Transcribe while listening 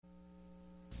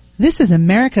This is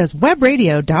America's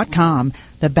Webradio.com,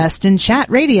 the best in chat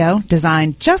radio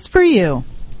designed just for you.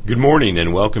 Good morning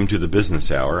and welcome to the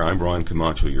Business Hour. I'm Ron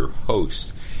Camacho, your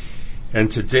host. And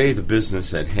today the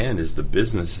business at hand is the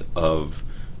business of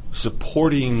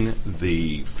supporting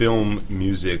the film,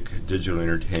 music, digital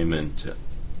entertainment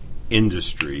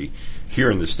industry here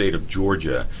in the state of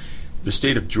Georgia. The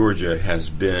state of Georgia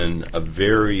has been a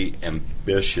very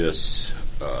ambitious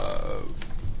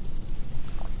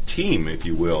team, if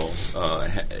you will.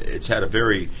 It's had a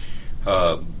very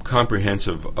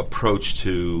comprehensive approach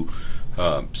to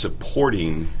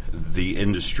supporting the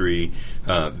industry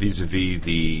vis-a-vis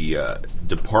the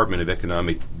Department of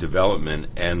Economic Development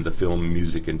and the Film,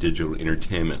 Music, and Digital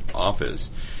Entertainment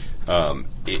Office.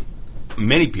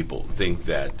 Many people think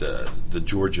that the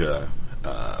Georgia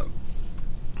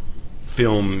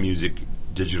film, music,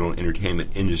 digital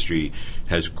entertainment industry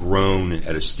has grown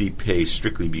at a steep pace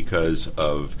strictly because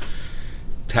of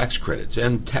tax credits.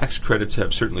 And tax credits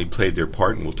have certainly played their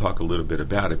part, and we'll talk a little bit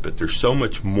about it, but there's so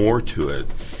much more to it.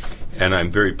 And I'm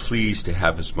very pleased to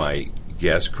have as my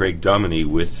guest Craig Dominey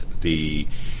with the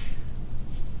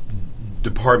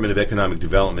Department of Economic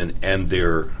Development and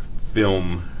their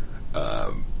Film,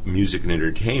 Music and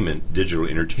Entertainment, Digital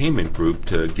Entertainment Group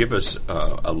to give us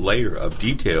a layer of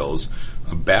details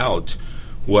about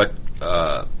what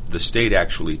the state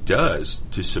actually does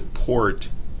to support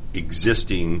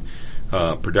existing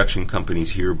production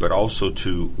companies here, but also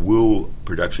to woo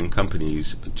production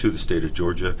companies to the state of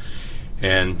Georgia.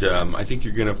 And I think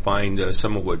you're going to find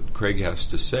some of what Craig has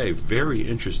to say very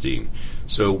interesting.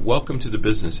 So welcome to the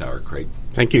Business Hour, Craig.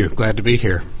 Thank you. Glad to be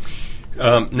here.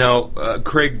 Now,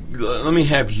 Craig, let me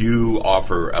have you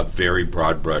offer a very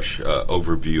broad brush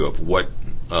overview of what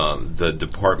the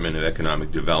Department of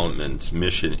Economic Development's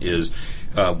mission is.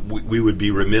 We would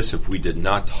be remiss if we did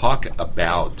not talk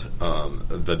about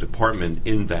the department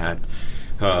in that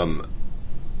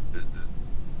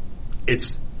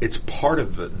it's part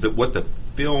of what the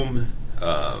Film,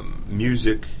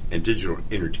 Music, and Digital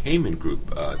Entertainment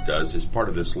Group does as part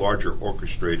of this larger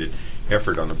orchestrated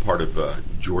effort on the part of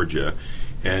Georgia,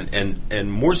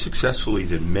 and more successfully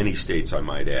than many states, I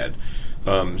might add.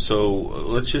 So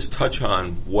let's just touch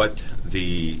on what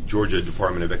the Georgia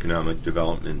Department of Economic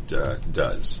Development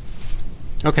does.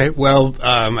 Okay. Well,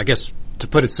 I guess to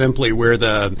put it simply, we're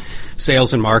the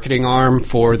sales and marketing arm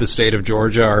for the state of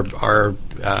Georgia. Our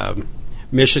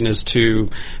mission is to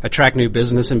attract new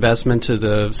business investment to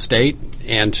the state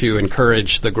and to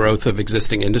encourage the growth of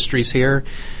existing industries here.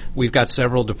 We've got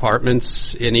several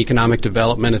departments in economic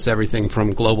development. It's everything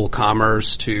from global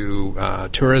commerce to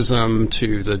tourism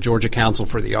to the Georgia Council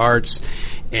for the Arts,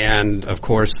 and of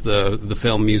course the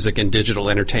Film, Music, and Digital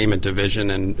Entertainment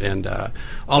Division. And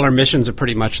all our missions are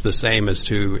pretty much the same, as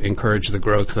to encourage the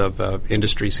growth of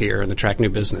industries here and attract new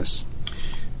business.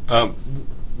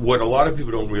 What a lot of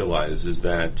people don't realize is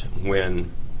that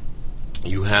when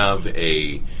you have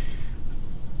a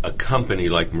company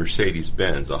like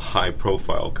Mercedes-Benz, a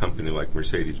high-profile company like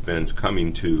Mercedes-Benz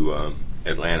coming to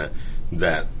Atlanta,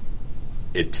 that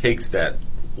it takes that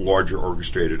larger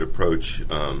orchestrated approach,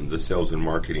 the sales and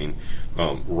marketing,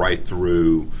 right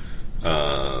through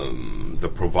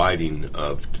the providing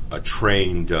of a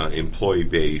trained employee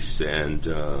base and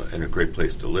a great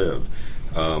place to live.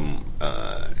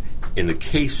 In the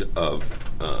case of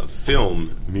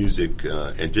film, music,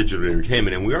 and digital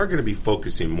entertainment, and we are going to be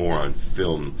focusing more on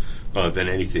film than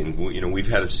anything. We've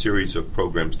had a series of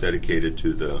programs dedicated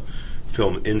to the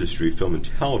film industry, film and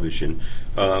television,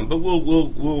 but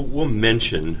we'll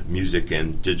mention music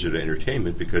and digital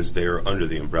entertainment because they are under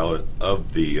the umbrella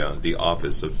of the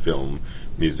Office of Film,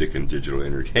 Music, and Digital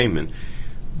Entertainment.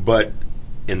 But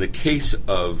in the case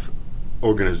of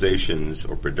organizations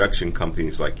or production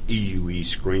companies like EUE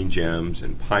Screen Gems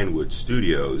and Pinewood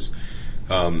Studios,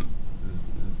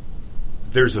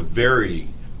 there's a very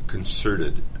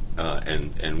concerted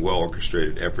and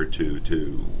well-orchestrated effort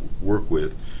to work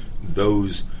with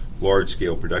those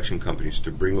large-scale production companies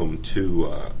to bring them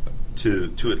to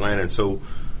Atlanta. And so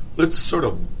let's sort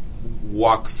of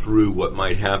walk through what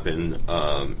might happen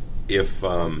if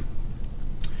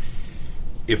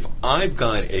I've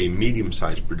got a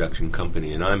medium-sized production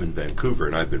company and I'm in Vancouver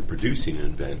and I've been producing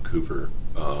in Vancouver,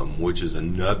 which is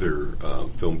another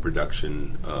film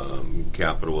production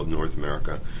capital of North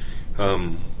America,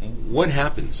 what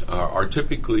happens? Are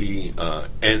typically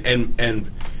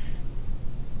and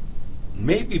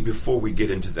maybe before we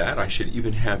get into that, I should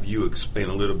even have you explain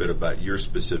a little bit about your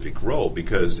specific role,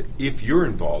 because if you're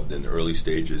involved in the early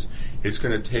stages, it's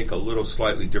going to take a little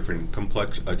slightly different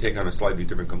take on a slightly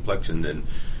different complexion than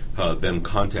them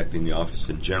contacting the office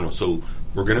in general. So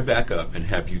we're going to back up and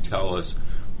have you tell us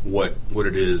what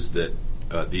it is that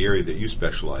the area that you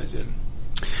specialize in.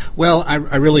 Well, I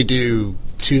really do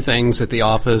two things at the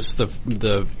office.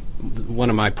 One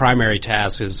of my primary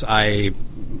tasks is I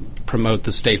promote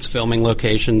the state's filming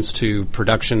locations to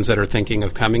productions that are thinking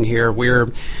of coming here.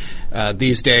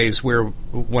 These days, we're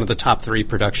one of the top 3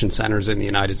 production centers in the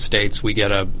United States. We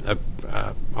get a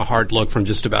hard look from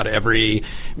just about every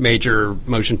major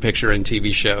motion picture and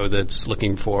TV show that's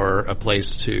looking for a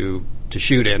place to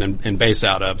shoot in and base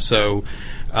out of. So,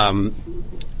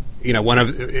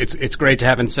 it's great to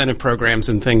have incentive programs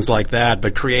and things like that,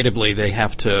 but creatively they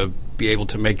have to be able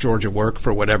to make Georgia work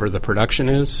for whatever the production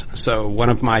is. So one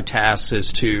of my tasks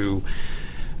is to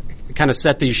kind of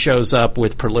set these shows up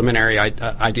with preliminary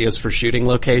ideas for shooting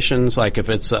locations. Like if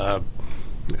it's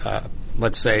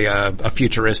let's say a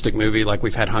futuristic movie, like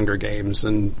we've had Hunger Games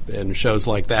and shows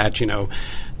like that,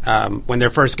 when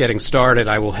they're first getting started,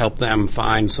 I will help them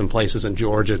find some places in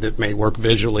Georgia that may work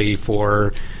visually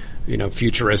for,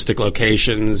 futuristic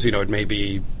locations. It may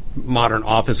be modern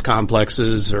office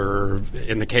complexes, or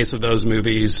in the case of those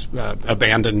movies,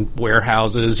 abandoned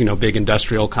warehouses, big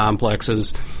industrial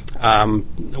complexes.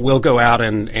 We'll go out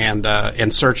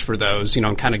and search for those,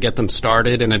 and kind of get them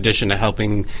started, in addition to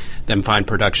helping them find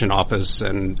production office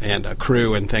and a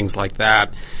crew and things like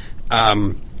that.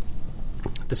 The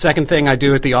second thing I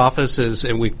do at the office is,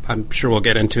 and I'm sure we'll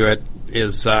get into it,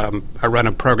 is I run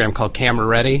a program called Camera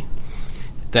Ready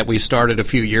that we started a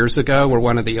few years ago. We're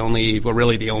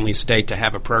really the only state to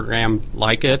have a program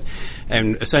like it.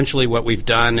 And essentially what we've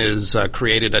done is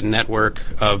created a network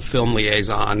of film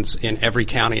liaisons in every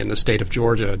county in the state of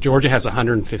Georgia. Georgia has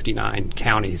 159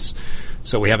 counties.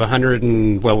 So we have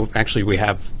we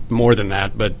have more than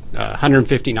that, but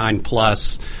 159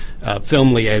 plus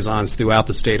film liaisons throughout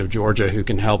the state of Georgia who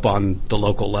can help on the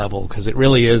local level, because it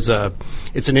really is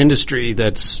it's an industry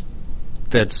that's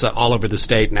all over the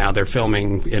state now. They're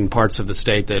filming in parts of the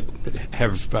state that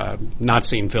have not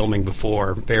seen filming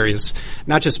before. Various,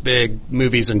 not just big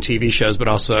movies and TV shows, but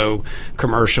also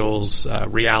commercials,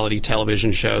 reality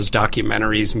television shows,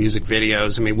 documentaries, music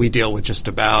videos. I mean, we deal with just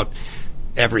about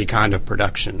every kind of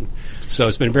production. So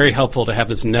it's been very helpful to have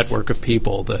this network of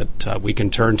people that we can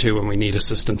turn to when we need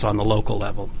assistance on the local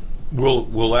level.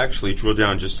 We'll actually drill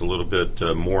down just a little bit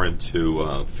more into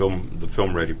the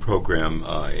Film Ready program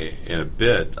in a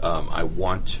bit. I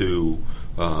want to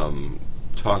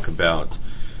talk about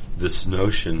this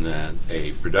notion that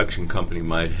a production company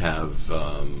might have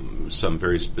some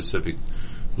very specific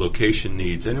location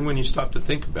needs, and when you stop to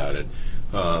think about it,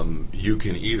 you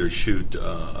can either shoot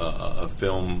a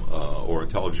film or a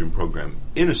television program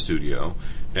in a studio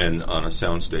and on a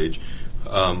soundstage,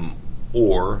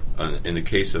 or in the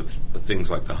case of things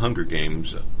like the Hunger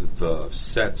Games, the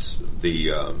sets,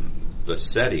 the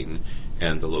setting,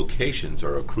 and the locations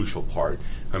are a crucial part.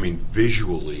 I mean,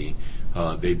 visually,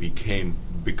 they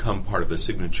become part of the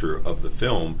signature of the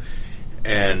film,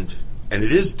 and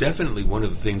it is definitely one of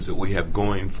the things that we have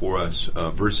going for us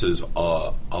versus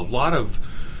a lot of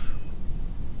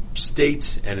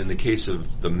states, and in the case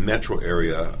of the metro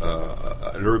area,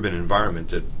 an urban environment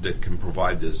that can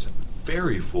provide this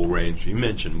very full range. You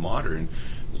mentioned modern.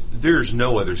 There's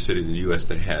no other city in the U.S.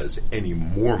 that has any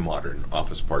more modern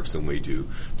office parks than we do.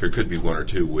 There could be one or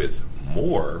two with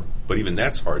more, but even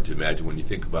that's hard to imagine when you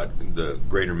think about the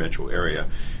greater metro area.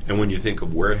 And when you think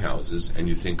of warehouses and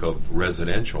you think of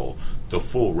residential, the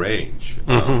full range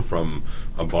from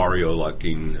a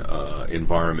barrio-looking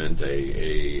environment,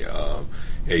 a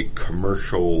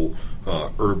commercial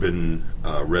urban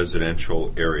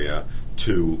residential area,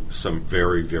 to some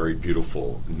very, very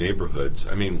beautiful neighborhoods.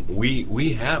 I mean,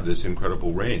 we have this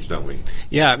incredible range, don't we?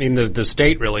 Yeah, I mean, the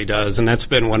state really does, and that's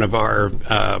been one of our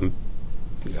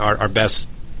best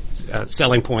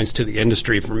selling points to the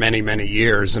industry for many, many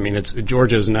years. I mean,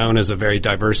 Georgia is known as a very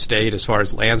diverse state as far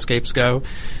as landscapes go.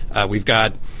 We've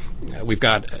got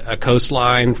a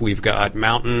coastline, we've got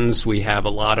mountains, we have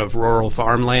a lot of rural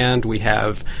farmland, we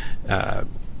have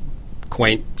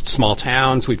quaint small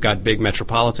towns, we've got big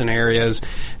metropolitan areas,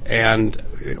 and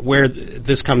where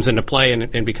this comes into play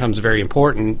and becomes very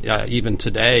important even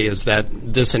today is that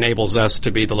this enables us to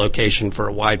be the location for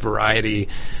a wide variety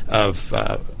of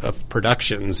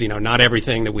productions. Not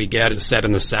everything that we get is set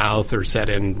in the South or set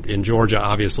in Georgia,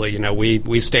 obviously.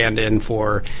 We stand in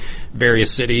for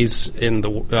various cities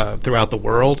throughout the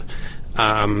world.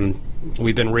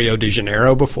 We've been Rio de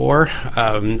Janeiro before.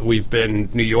 We've been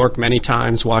New York many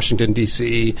times, Washington,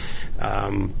 D.C.,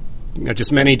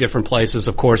 just many different places.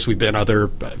 Of course, we've been other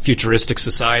futuristic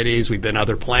societies. We've been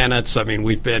other planets. I mean,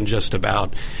 we've been just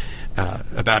about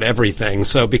everything.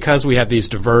 So because we have these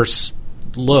diverse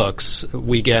looks,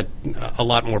 we get a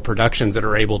lot more productions that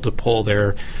are able to pull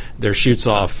their shoots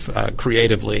off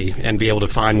creatively and be able to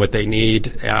find what they need.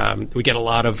 We get a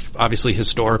lot of obviously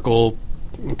historical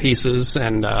pieces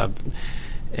and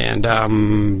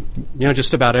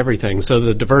just about everything. So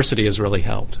the diversity has really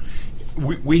helped.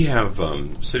 We have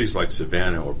cities like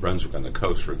Savannah or Brunswick on the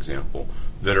coast, for example,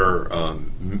 that are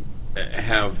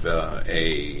have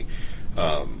a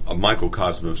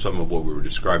microcosm of some of what we were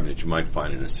describing that you might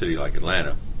find in a city like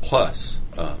Atlanta, plus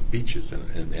beaches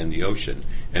and the ocean,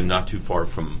 and not too far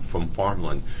from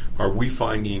farmland. Are we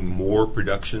finding more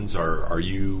productions? Are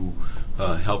you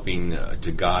helping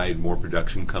to guide more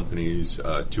production companies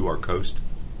to our coast?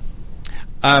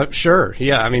 Sure.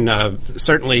 Yeah. I mean,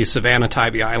 certainly Savannah,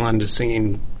 Tybee Island has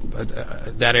seen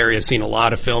that area has seen a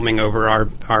lot of filming over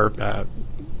our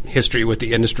history with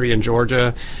the industry in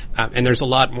Georgia, and there's a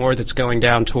lot more that's going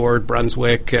down toward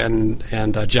Brunswick and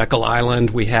Jekyll Island.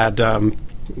 We had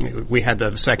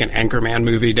the second Anchorman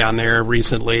movie down there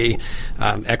recently.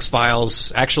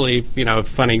 X-Files. Actually, a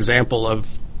funny example of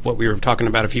what we were talking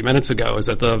about a few minutes ago is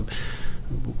that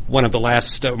one of the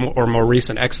last or more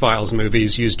recent X-Files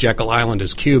movies used Jekyll Island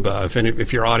as Cuba.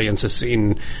 If your audience has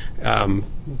seen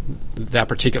that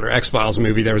particular X-Files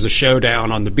movie, there was a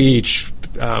showdown on the beach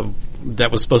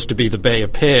that was supposed to be the Bay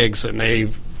of Pigs, and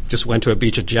they just went to a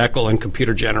beach at Jekyll and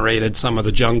computer generated some of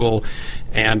the jungle,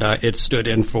 and it stood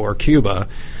in for Cuba.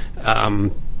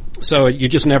 So you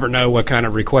just never know what kind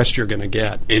of request you're going to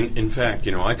get. In fact,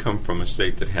 I come from a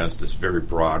state that has this very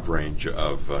broad range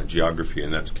of geography,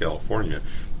 and that's California.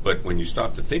 But when you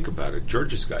stop to think about it,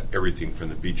 Georgia's got everything from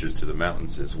the beaches to the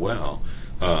mountains as well,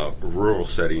 rural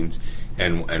settings.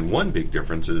 And one big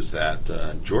difference is that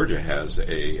Georgia has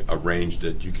a range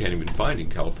that you can't even find in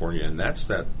California, and that's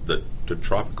the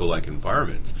tropical-like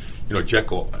environments.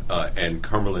 Jekyll and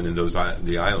Cumberland and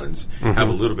the islands have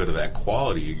a little bit of that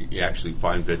quality. You actually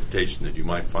find vegetation that you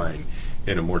might find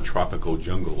in a more tropical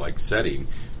jungle-like setting,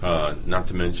 not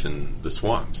to mention the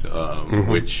swamps,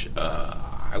 which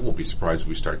I will be surprised if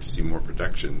we start to see more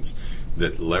productions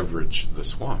that leverage the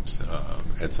swamps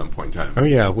at some point in time. Oh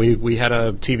yeah, we had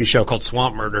a TV show called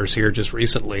Swamp Murders here just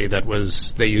recently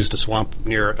they used a swamp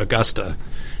near Augusta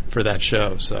for that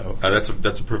show. So that's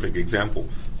a perfect example.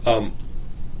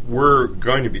 We're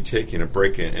going to be taking a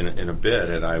break in a bit,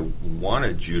 and I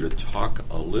wanted you to talk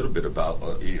a little bit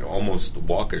about, almost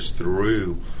walk us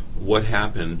through what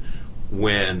happened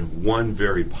when one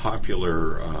very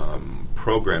popular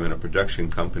program in a production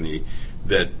company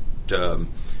that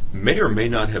may or may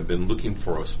not have been looking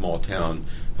for a small town,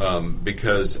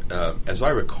 because, as I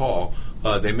recall,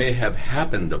 they may have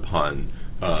happened upon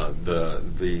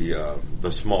the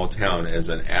small town as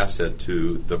an asset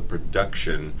to the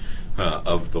production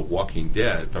of The Walking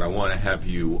Dead. But I want to have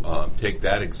you take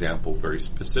that example very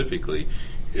specifically.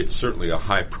 It's certainly a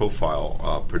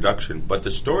high-profile production, but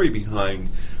the story behind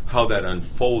how that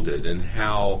unfolded and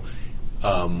how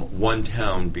one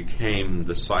town became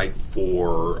the site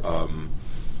for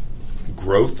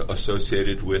growth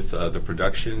associated with the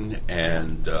production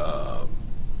and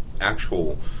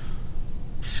actual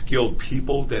skilled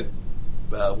people that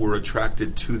were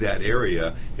attracted to that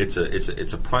area. It's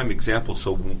a prime example.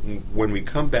 So when we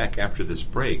come back after this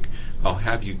break, I'll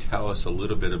have you tell us a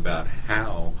little bit about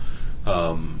how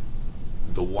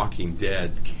The Walking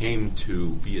Dead came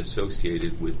to be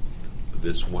associated with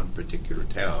this one particular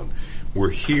town. We're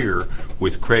here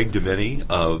with Craig Domeny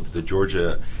of the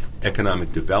Georgia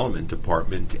Economic Development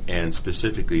Department, and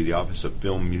specifically the Office of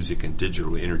Film, Music, and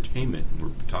Digital Entertainment.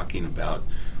 We're talking about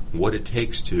what it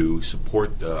takes to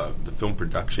support the film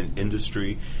production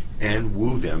industry and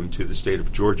woo them to the state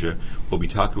of Georgia. We'll be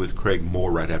talking with Craig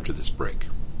more right after this break.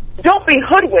 Don't be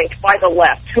hoodwinked by the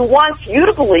left, who wants you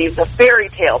to believe the fairy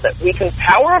tale that we can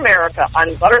power America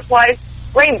on butterflies,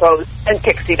 rainbows, and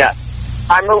pixie dust.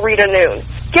 I'm Marita Noon.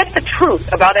 Get the truth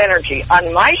about energy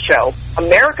on my show,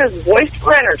 America's Voice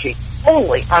for Energy,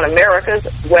 only on America's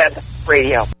Web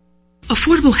Radio.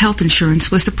 Affordable health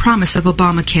insurance was the promise of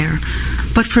Obamacare,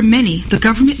 but for many, the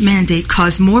government mandate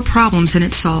caused more problems than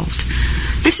it solved.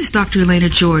 This is Dr. Elena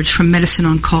George from Medicine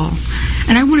on Call,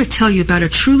 and I want to tell you about a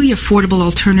truly affordable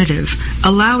alternative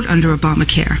allowed under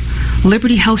Obamacare,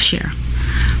 Liberty HealthShare.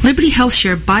 Liberty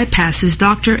HealthShare bypasses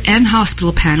doctor and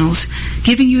hospital panels,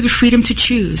 giving you the freedom to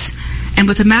choose. And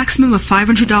with a maximum of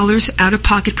 $500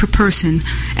 out-of-pocket per person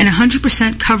and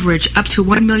 100% coverage up to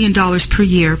 $1 million per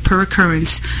year per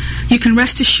occurrence, you can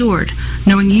rest assured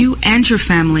knowing you and your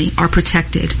family are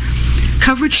protected.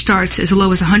 Coverage starts as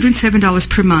low as $107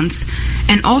 per month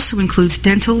and also includes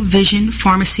dental, vision,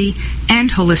 pharmacy, and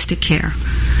holistic care.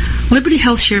 Liberty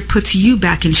HealthShare puts you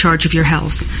back in charge of your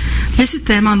health. Visit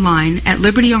them online at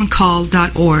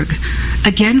libertyoncall.org.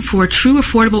 Again, for a true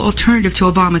affordable alternative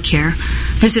to Obamacare,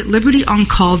 visit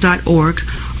libertyoncall.org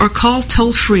or call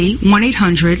toll-free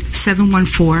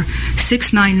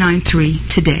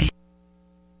 1-800-714-6993 today.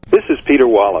 This is Peter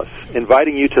Wallace,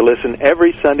 inviting you to listen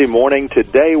every Sunday morning to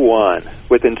Day One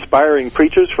with inspiring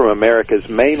preachers from America's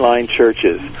mainline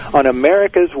churches on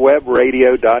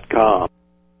americaswebradio.com.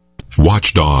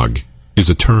 Watchdog is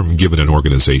a term given an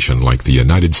organization like the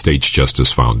United States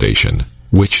Justice Foundation,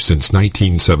 which since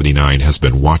 1979 has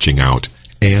been watching out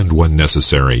and, when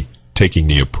necessary, taking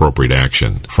the appropriate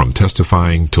action from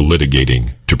testifying to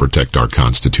litigating to protect our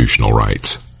constitutional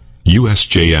rights.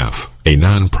 USJF, a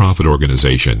non-profit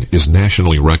organization, is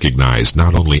nationally recognized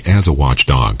not only as a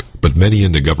watchdog, but many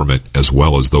in the government, as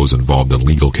well as those involved in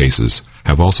legal cases,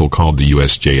 have also called the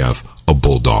USJF a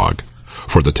bulldog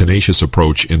for the tenacious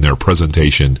approach in their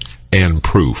presentation and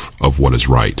proof of what is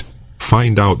right.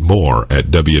 Find out more at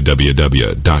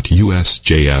www.usjf.net.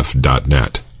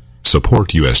 Support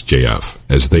USJF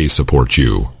as they support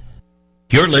you.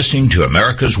 You're listening to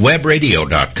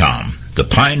americaswebradio.com, the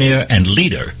pioneer and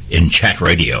leader in chat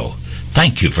radio.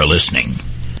 Thank you for listening.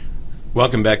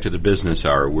 Welcome back to the Business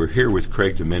Hour. We're here with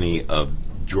Craig Domini of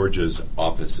Georgia's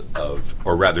Office of,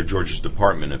 or rather Georgia's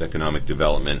Department of Economic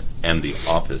Development and the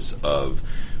Office of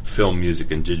Film,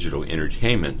 Music, and Digital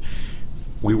Entertainment.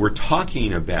 We were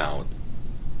talking about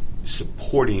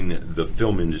supporting the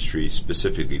film industry,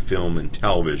 specifically film and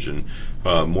television,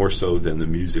 more so than the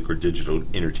music or digital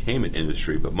entertainment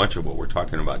industry, but much of what we're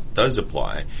talking about does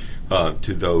apply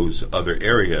to those other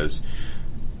areas.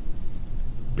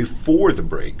 Before the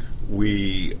break,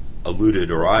 I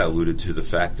alluded to the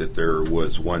fact that there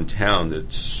was one town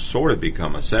that sort of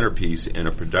become a centerpiece in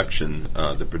a production,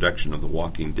 the production of The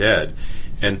Walking Dead.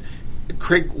 And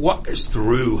Craig, walk us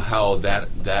through how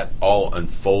that all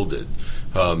unfolded.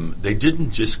 They didn't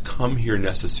just come here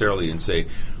necessarily and say,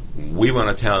 we want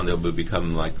a town that will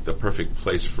become like the perfect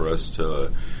place for us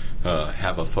to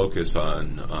have a focus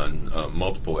on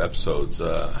multiple episodes.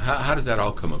 How did that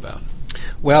all come about?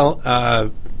 Well,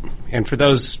 and for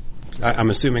those,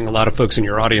 I'm assuming a lot of folks in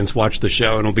your audience watch the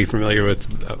show and will be familiar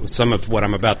with some of what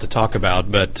I'm about to talk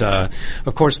about. But,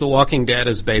 of course, The Walking Dead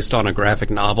is based on a graphic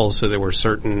novel, so there were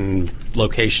certain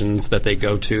locations that they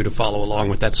go to follow along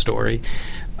with that story.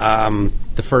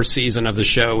 The first season of the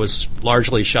show was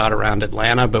largely shot around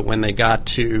Atlanta, but when they got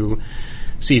to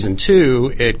Season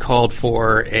 2, it called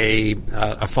for a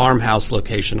farmhouse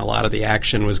location. A lot of the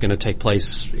action was going to take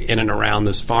place in and around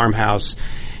this farmhouse.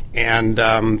 And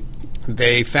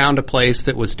they found a place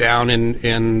that was down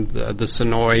in the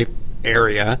Sonoy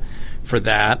area for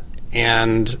that.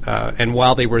 And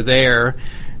while they were there,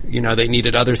 they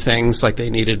needed other things, like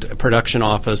they needed a production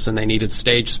office and they needed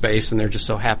stage space, and there just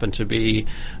so happened to be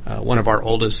one of our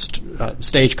oldest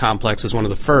stage complexes, one of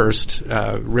the first,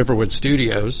 Riverwood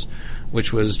Studios,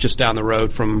 which was just down the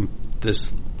road from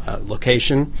this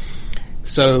location.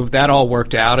 So that all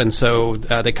worked out, and so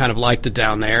they kind of liked it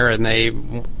down there, and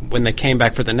when they came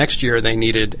back for the next year, they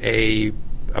needed a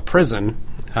prison.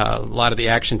 A lot of the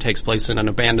action takes place in an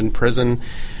abandoned prison,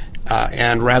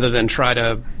 and rather than try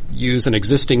to use an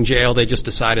existing jail, they just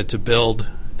decided to build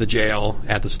the jail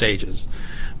at the stages.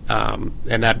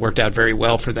 And that worked out very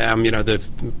well for them.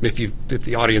 If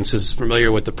the audience is familiar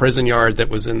with the prison yard that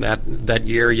was in that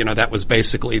year, that was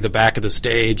basically the back of the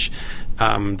stage.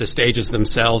 The stages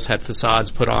themselves had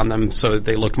facades put on them so that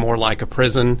they looked more like a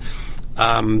prison.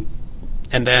 And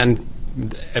then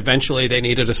eventually they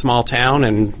needed a small town,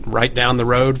 and right down the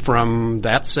road from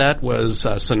that set was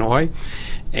Sonoy.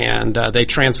 And they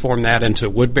transformed that into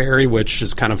Woodbury, which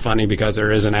is kind of funny because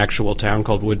there is an actual town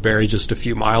called Woodbury just a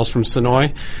few miles from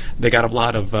Sonoy. They got a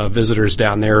lot of visitors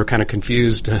down there who were kind of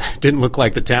confused. Didn't look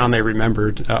like the town they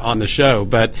remembered on the show.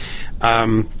 But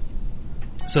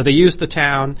so they used the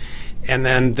town, and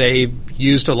then they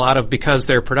used a lot of, because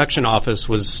their production office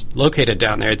was located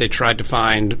down there, they tried to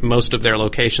find most of their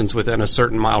locations within a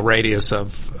certain mile radius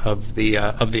of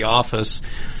the office.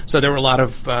 So there were a lot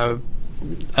of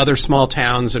other small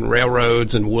towns and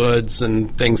railroads and woods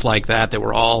and things like that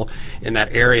were all in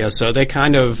that area. So they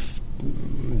kind of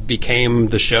became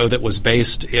the show that was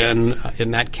based in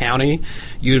that county,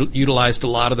 utilized a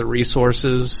lot of the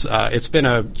resources. It's been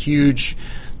a huge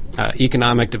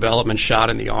economic development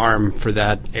shot in the arm for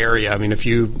that area. I mean, if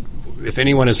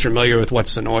anyone is familiar with what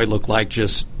Sonoy looked like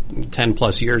just 10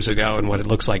 plus years ago and what it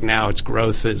looks like now, its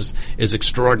growth is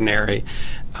extraordinary.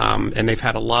 And they've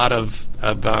had a lot of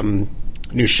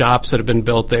new shops that have been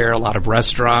built there, a lot of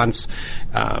restaurants,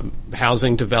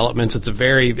 housing developments.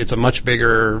 It's a much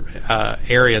bigger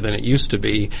area than it used to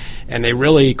be, and they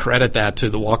really credit that to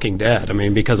The Walking Dead. I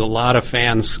mean, because a lot of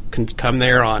fans can come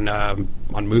there on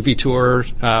movie tour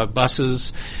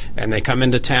buses, and they come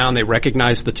into town. They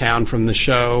recognize the town from the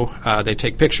show. They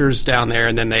take pictures down there,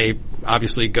 and then they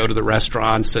obviously go to the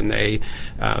restaurants, and they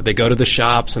go to the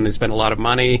shops, and they spend a lot of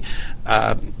money.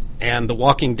 And The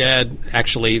Walking Dead,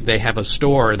 actually, they have a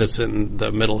store that's in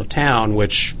the middle of town,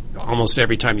 which almost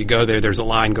every time you go there, there's a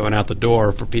line going out the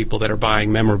door for people that are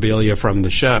buying memorabilia from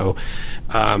the show.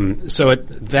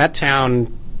 That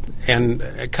town,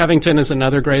 and Covington is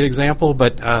another great example,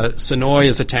 but Sonoy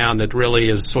is a town that really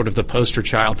is sort of the poster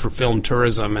child for film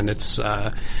tourism and its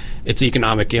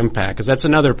economic impact, because that's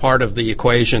another part of the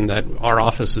equation that our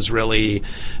office is really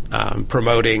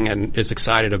promoting and is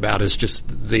excited about, is just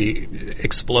the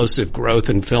explosive growth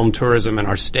in film tourism in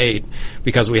our state,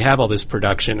 because we have all this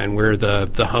production and we're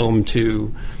the home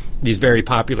to these very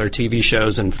popular TV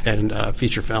shows and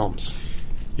feature films.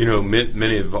 You know,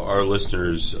 many of our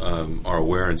listeners are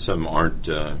aware, and some aren't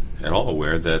at all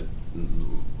aware, that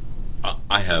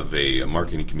I have a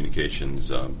marketing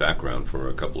communications background for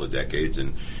a couple of decades,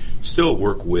 and still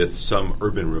work with some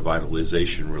urban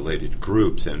revitalization related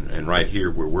groups, and right here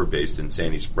where we're based in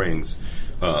Sandy Springs,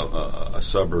 a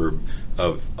suburb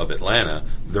of Atlanta,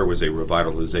 there was a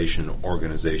revitalization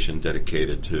organization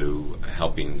dedicated to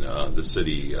helping the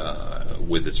city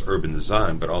with its urban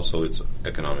design, but also its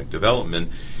economic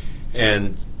development.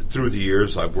 And through the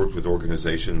years, I've worked with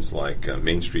organizations like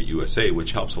Main Street USA,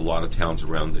 which helps a lot of towns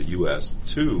around the U.S.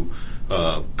 to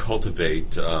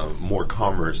cultivate more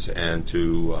commerce and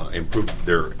to improve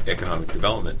their economic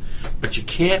development. But you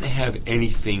can't have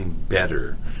anything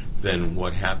better than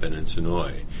what happened in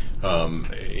Sonoy.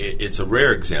 It's a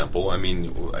rare example. I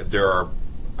mean, there are,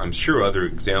 I'm sure, other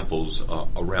examples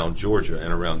around Georgia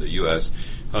and around the U.S.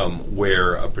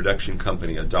 Where a production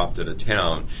company adopted a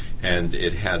town and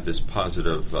it had this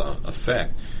positive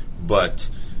effect. But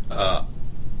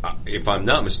if I'm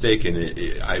not mistaken,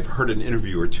 I've heard an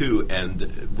interview or two,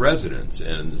 and residents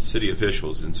and city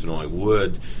officials in Sonoy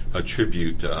would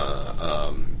attribute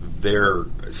their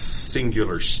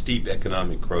singular steep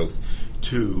economic growth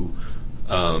to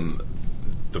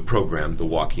the program The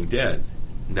Walking Dead.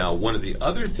 Now, one of the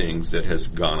other things that has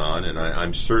gone on, and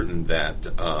I'm certain that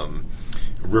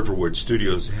Riverwood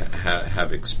Studios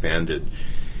have expanded,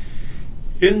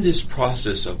 in this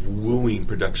process of wooing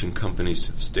production companies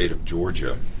to the state of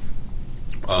Georgia,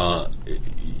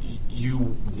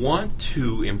 you want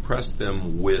to impress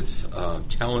them with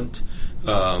talent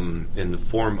in the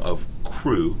form of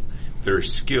crew that are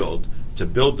skilled to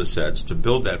build the sets, to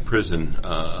build that prison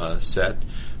set,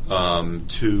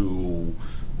 to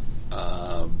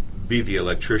be the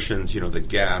electricians, the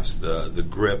gaffs, the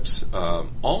grips.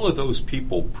 All of those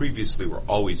people previously were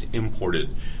always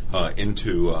imported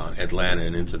into Atlanta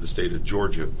and into the state of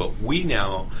Georgia. But we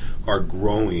now are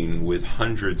growing with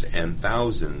hundreds and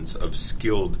thousands of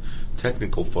skilled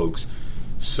technical folks,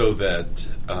 so that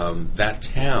that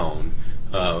town,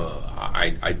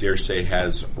 I dare say,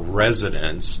 has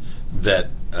residents that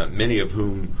many of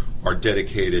whom are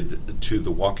dedicated to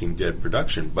the Walking Dead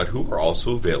production, but who are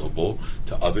also available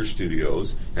to other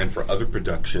studios and for other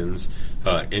productions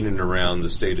in and around the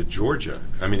state of Georgia.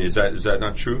 I mean, is that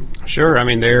not true? Sure. I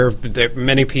mean, there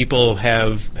many people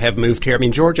have moved here. I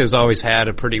mean, Georgia has always had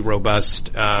a pretty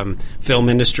robust film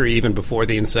industry, even before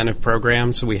the incentive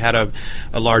program. So we had a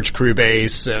large crew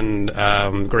base and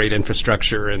great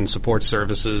infrastructure and support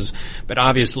services. But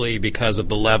obviously, because of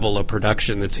the level of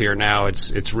production that's here now,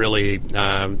 it's really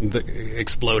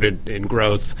exploded in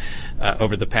growth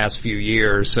over the past few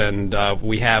years, and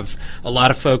we have a lot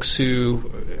of folks who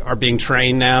are being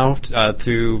trained now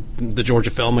through the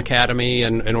Georgia Film Academy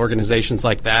and organizations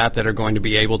like that are going to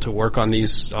be able to work on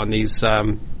these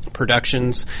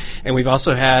productions. And we've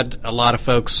also had a lot of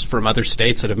folks from other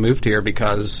states that have moved here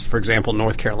because, for example,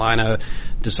 North Carolina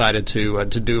decided to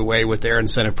do away with their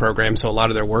incentive program, so a lot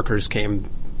of their workers came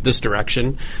this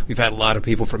direction. We've had a lot of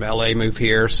people from LA move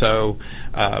here, so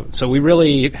we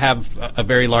really have a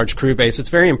very large crew base. It's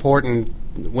very important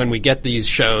when we get these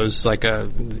shows,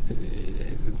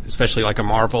 especially like a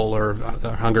Marvel or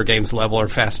a Hunger Games level or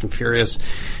Fast and Furious.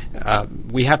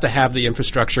 We have to have the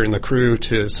infrastructure and the crew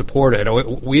to support it.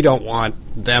 We don't want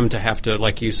them to have to,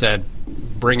 like you said,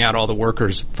 bring out all the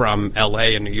workers from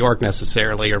L.A. and New York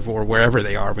necessarily, or wherever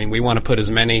they are. I mean, we want to put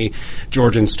as many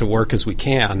Georgians to work as we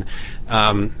can.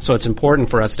 So it's important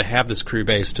for us to have this crew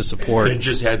base to support. And it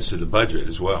just adds to the budget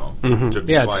as well, to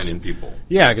find in people.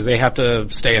 Yeah, because they have to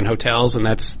stay in hotels, and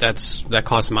that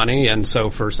costs money. And so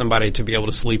for somebody to be able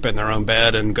to sleep in their own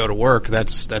bed and go to work,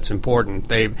 that's important.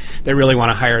 They really want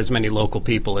to hire as many local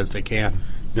people as they can.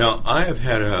 Now, I have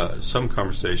had some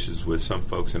conversations with some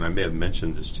folks, and I may have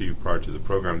mentioned this to you prior to the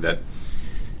program, that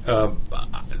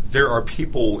there are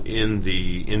people in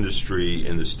the industry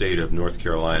in the state of North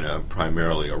Carolina,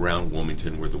 primarily around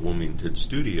Wilmington, where the Wilmington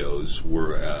Studios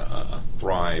were a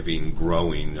thriving,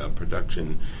 growing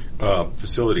production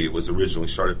facility. It was originally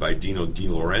started by Dino De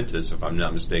Laurentiis, if I'm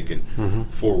not mistaken,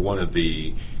 for one of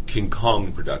the King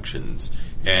Kong productions.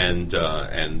 And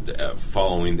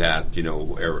following that,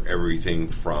 everything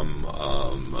from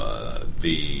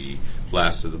the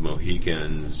Last of the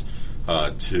Mohicans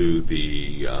to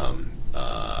the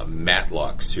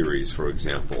Matlock series, for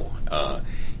example.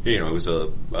 It was a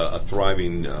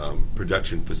thriving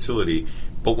production facility.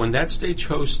 But when that state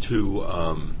chose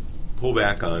to pull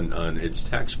back on its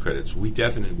tax credits, we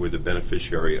definitely were the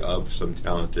beneficiary of some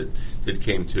talent that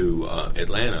came to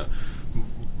Atlanta.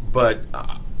 But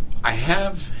I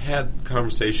have had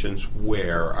conversations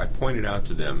where I pointed out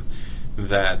to them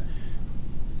that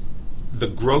the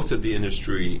growth of the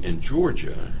industry in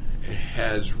Georgia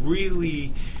has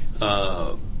really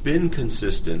been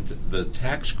consistent. The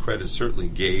tax credit certainly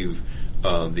gave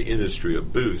the industry a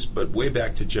boost, but way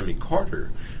back to Jimmy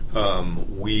Carter,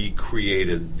 we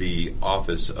created the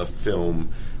Office of Film,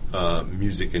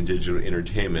 Music, and Digital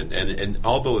Entertainment. And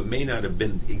although it may not have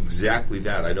been exactly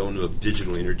that, I don't know if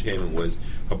digital entertainment was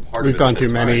a part of it. We've gone through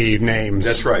many names.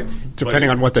 That's right. Depending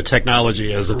on what the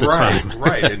technology is at the time.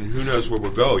 Right, and who knows where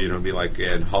we'll go, be like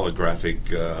in holographic,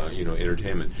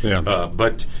 entertainment. Yeah.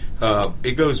 But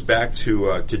it goes back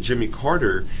to Jimmy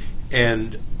Carter,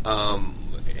 and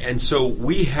so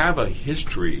we have a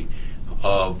history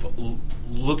of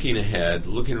looking ahead,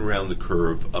 looking around the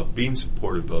curve, of being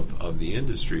supportive of the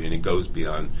industry, and it goes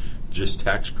beyond just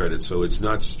tax credits. So it's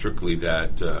not strictly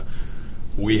that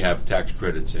we have tax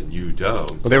credits and you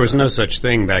don't. Well, there was no such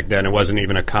thing back then. It wasn't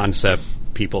even a concept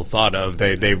people thought of.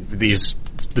 The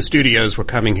studios were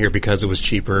coming here because it was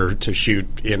cheaper to shoot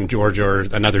in Georgia or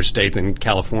another state than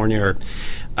California.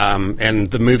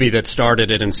 And the movie that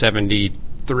started it in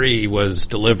 1973 was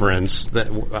Deliverance.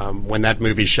 When that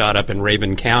movie shot up in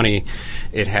Rabun County,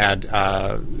 it had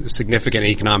significant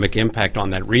economic impact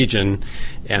on that region,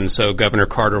 and so Governor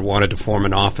Carter wanted to form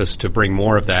an office to bring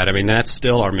more of that. I mean, that's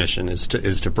still our mission, is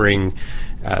to bring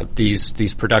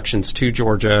these productions to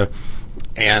Georgia,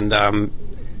 and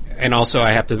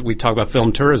also we talk about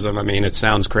film tourism. I mean, it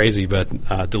sounds crazy,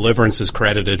 but Deliverance is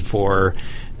credited for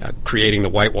creating the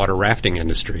whitewater rafting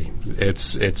industry. It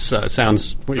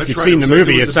sounds. If you've seen the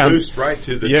movie, it sounds boost right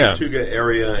to the Tortuga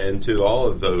area and to all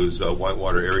of those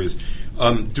whitewater areas.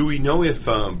 Do we know if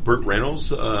Burt Reynolds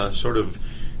there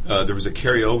was a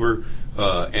carryover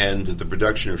and the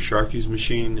production of Sharky's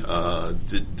Machine?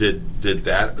 Did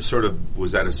that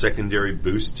was that a secondary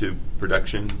boost to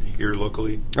production here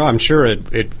locally? Oh, I'm sure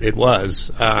it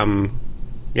was.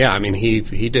 Yeah, I mean, he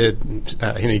did,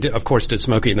 and he did, of course, did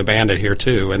Smokey and the Bandit here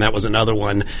too, and that was another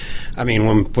one. I mean,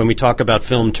 when we talk about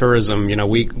film tourism,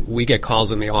 we get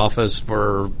calls in the office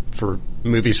for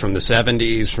movies from the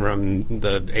 70s, from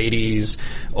the 80s,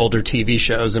 older TV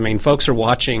shows. I mean, folks are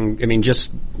watching. I mean,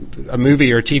 just a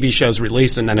movie or a TV show's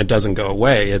released and then it doesn't go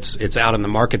away. It's out in the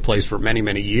marketplace for many,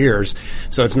 many years.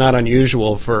 So it's not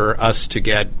unusual for us to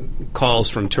get calls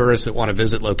from tourists that want to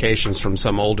visit locations from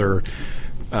some older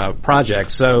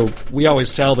project. So we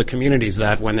always tell the communities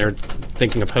that when they're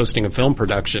thinking of hosting a film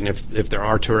production, if there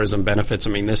are tourism benefits,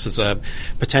 I mean, this is a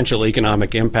potential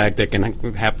economic impact that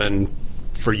can happen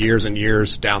for years and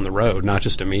years down the road, not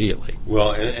just immediately.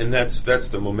 Well, and that's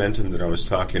the momentum that I was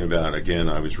talking about. Again,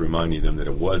 I was reminding them that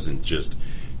it wasn't just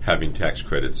having tax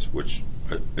credits, which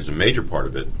is a major part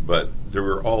of it, but there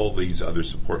were all these other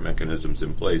support mechanisms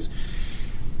in place.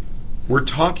 We're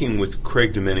talking with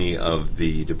Craig Domeny of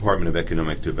the Department of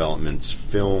Economic Development's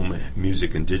Film,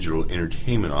 Music, and Digital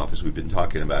Entertainment Office. We've been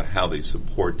talking about how they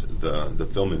support the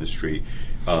film industry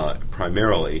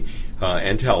primarily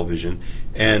and television.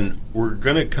 And we're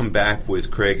going to come back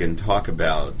with Craig and talk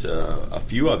about a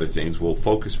few other things. We'll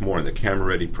focus more on the Camera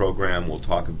Ready program. We'll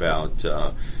talk about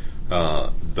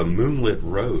the Moonlit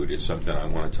Road is something I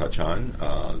want to touch on.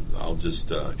 I'll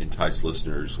just entice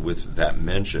listeners with that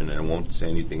mention and I won't say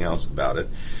anything else about it.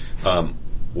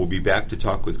 We'll be back to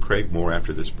talk with Craig more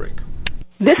after this break.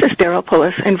 This is Daryl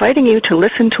Pullis inviting you to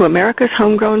listen to America's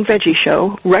Homegrown Veggie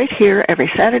Show right here every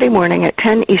Saturday morning at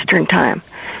 10 Eastern Time.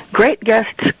 Great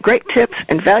guests, great tips,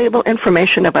 and valuable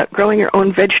information about growing your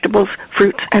own vegetables,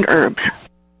 fruits, and herbs.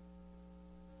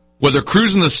 Whether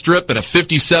cruising the Strip in a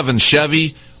 57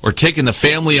 Chevy or taking the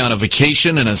family on a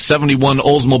vacation in a 71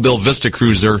 Oldsmobile Vista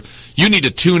Cruiser, you need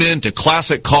to tune in to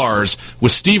Classic Cars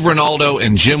with Steve Ronaldo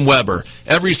and Jim Weber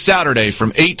every Saturday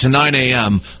from 8 to 9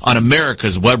 a.m. on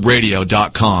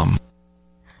americaswebradio.com.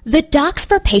 The Docs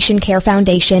for Patient Care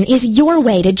Foundation is your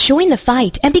way to join the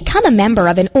fight and become a member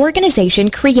of an organization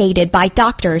created by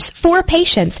doctors for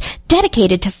patients,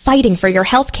 dedicated to fighting for your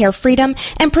healthcare freedom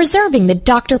and preserving the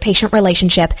doctor-patient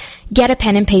relationship. Get a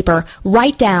pen and paper.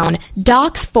 Write down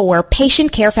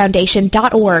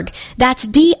docs4patientcarefoundation.org. That's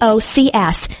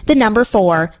DOCS, the number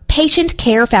 4,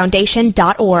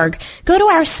 patientcarefoundation.org. Go to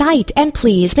our site and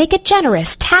please make a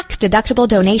generous tax-deductible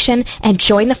donation and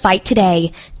join the fight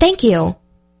today. Thank you.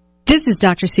 This is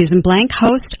Dr. Susan Blank,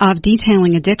 host of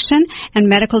Detailing Addiction and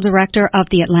medical director of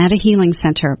the Atlanta Healing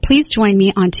Center. Please join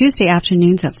me on Tuesday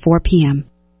afternoons at 4 p.m.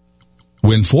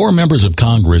 When 4 members of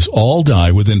Congress all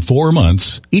die within 4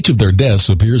 months, each of their deaths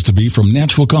appears to be from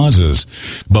natural causes.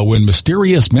 But when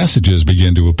mysterious messages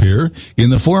begin to appear in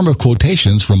the form of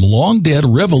quotations from long-dead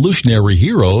revolutionary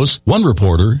heroes, one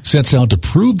reporter sets out to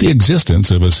prove the existence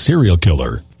of a serial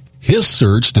killer. His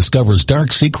search discovers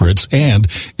dark secrets and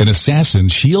an assassin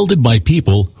shielded by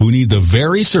people who need the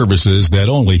very services that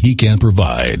only he can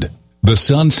provide. The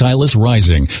Sun Silas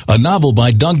Rising, a novel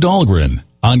by Doug Dahlgren,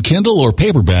 on Kindle or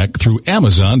paperback through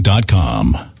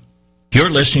Amazon.com.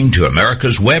 You're listening to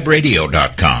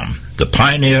americaswebradio.com, the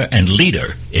pioneer and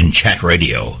leader in chat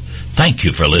radio. Thank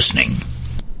you for listening.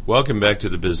 Welcome back to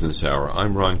the Business Hour.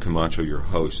 I'm Ron Camacho, your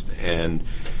host, and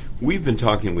we've been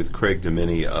talking with Craig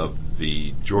Domini of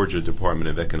the Georgia Department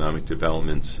of Economic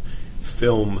Development's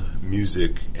Film,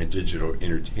 Music, and Digital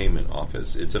Entertainment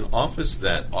Office. It's an office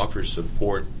that offers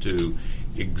support to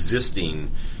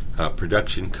existing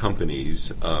production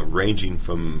companies ranging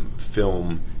from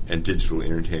film and digital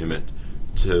entertainment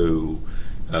to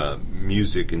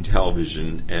music and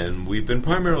television. And we've been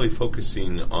primarily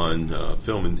focusing on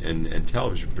film and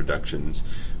television productions,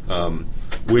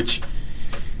 which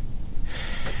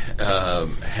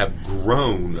have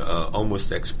grown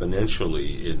almost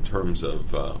exponentially in terms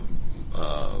of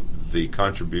the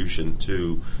contribution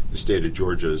to the state of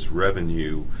Georgia's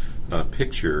revenue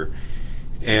picture.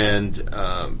 And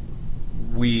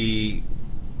we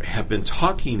have been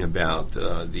talking about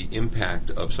the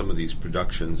impact of some of these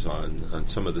productions on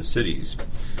some of the cities.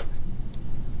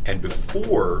 And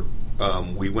before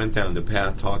we went down the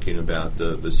path talking about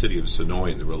the city of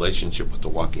Sonoy and the relationship with The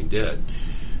Walking Dead,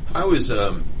 I was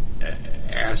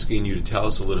asking you to tell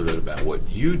us a little bit about what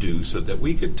you do so that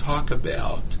we could talk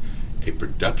about a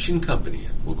production company.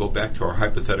 We'll go back to our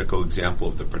hypothetical example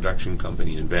of the production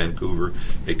company in Vancouver.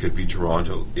 It could be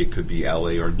Toronto, it could be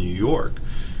LA or New York,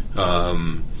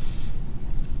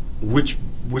 which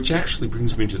actually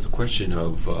brings me to the question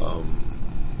of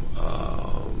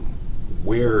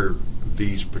where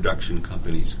these production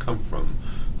companies come from,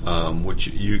 which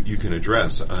you can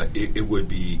address. It would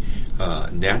be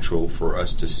natural for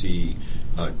us to see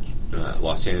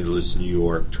Los Angeles, New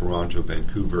York, Toronto,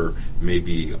 Vancouver,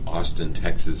 maybe Austin,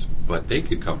 Texas, but they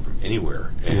could come from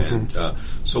anywhere. And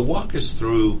so walk us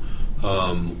through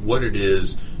what it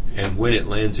is and when it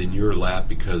lands in your lap,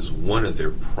 because one of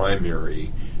their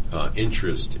primary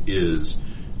interest is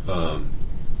a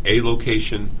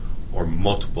location or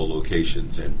multiple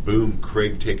locations. And boom,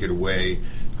 Craig, take it away.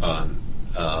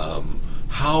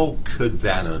 How could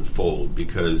that unfold?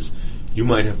 Because you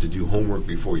might have to do homework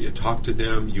before you talk to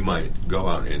them. You might go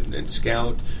out and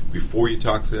scout before you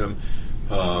talk to them.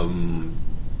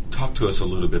 Talk to us a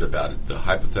little bit about it. The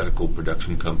hypothetical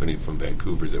production company from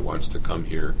Vancouver that wants to come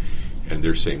here, and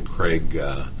they're saying, Craig,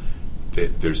 that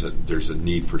there's a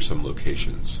need for some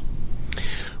locations.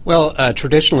 Well,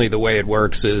 traditionally the way it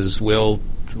works is we'll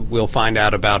find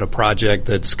out about a project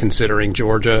that's considering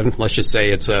Georgia. Let's just say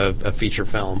it's a feature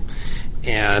film.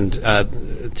 And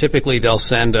typically they'll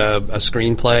send a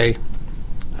screenplay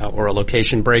or a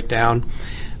location breakdown.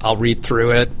 I'll read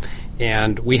through it.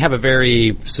 And we have a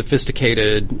very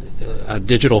sophisticated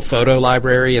digital photo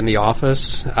library in the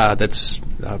office that's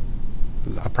a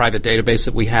private database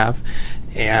that we have.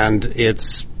 And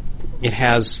it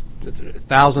has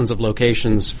thousands of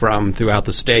locations from throughout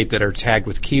the state that are tagged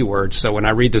with keywords. So when I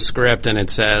read the script and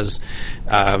it says,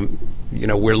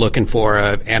 we're looking for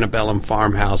an antebellum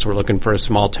farmhouse, we're looking for a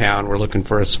small town, we're looking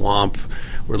for a swamp,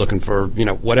 we're looking for,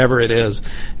 whatever it is.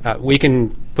 We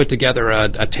can put together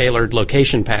a tailored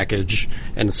location package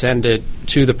and send it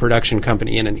to the production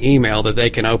company in an email that they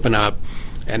can open up,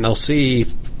 and they'll see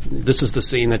this is the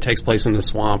scene that takes place in the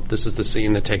swamp, this is the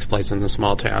scene that takes place in the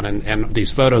small town, and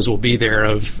these photos will be there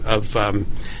of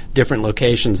different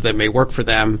locations that may work for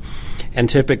them. And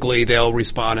typically they'll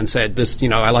respond and say, "This,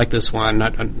 I like this one. I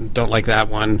don't like that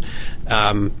one.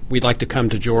 We'd like to come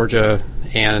to Georgia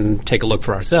and take a look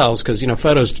for ourselves," because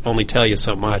photos only tell you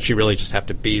so much. You really just have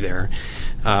to be there.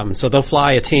 So they'll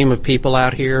fly a team of people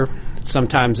out here.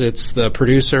 Sometimes it's the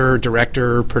producer,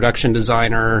 director, production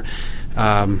designer,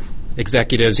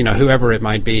 executives, whoever it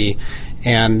might be,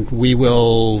 and we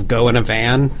will go in a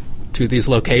van to these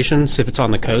locations. If it's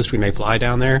on the coast, we may fly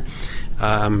down there.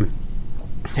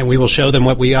 And we will show them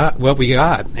what we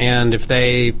got, and if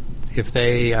they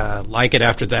like it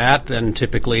after that, then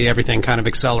typically everything kind of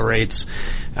accelerates.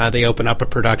 They open up a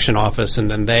production office, and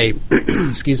then they,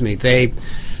 they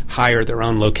hire their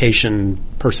own location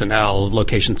personnel,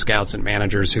 location scouts and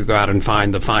managers who go out and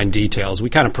find the fine details. We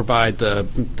kind of provide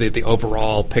the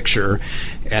overall picture,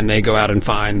 and they go out and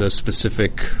find the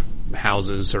specific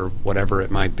houses or whatever it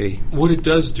might be. What it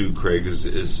does do, Craig, is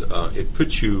it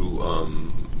puts you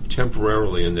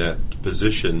temporarily in that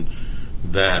position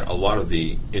that a lot of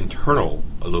the internal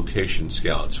location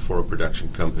scouts for a production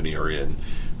company are in.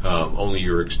 Only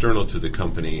you're external to the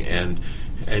company, and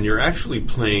you're actually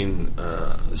playing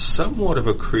somewhat of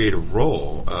a creative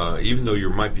role, even though you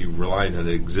might be relying on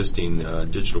an existing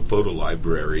digital photo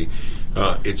library.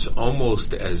 It's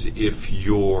almost as if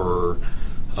you're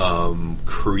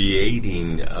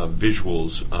creating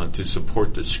visuals to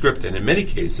support the script, and in many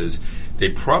cases they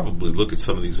probably look at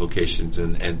some of these locations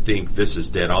and think this is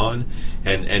dead on,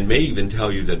 and may even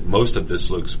tell you that most of this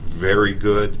looks very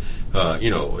good.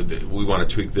 We want to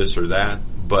tweak this or that,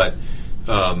 but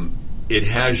it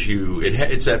has you.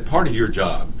 It's that part of your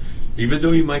job. Even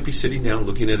though you might be sitting down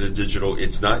looking at a digital,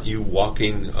 it's not you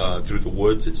walking through the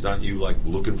woods. It's not you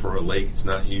looking for a lake. It's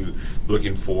not you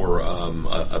looking for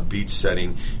a beach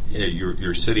setting.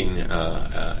 You're sitting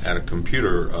at a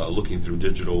computer looking through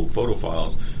digital photo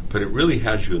files. But it really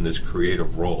has you in this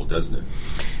creative role, doesn't it?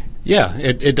 Yeah,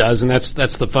 it does, and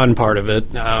that's the fun part of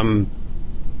it.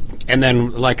 And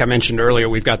then, like I mentioned earlier,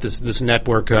 we've got this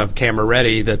network of Camera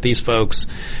Ready that these folks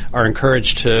are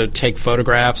encouraged to take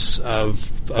photographs of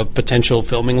potential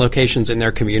filming locations in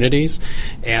their communities,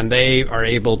 and they are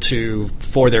able to,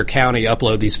 for their county,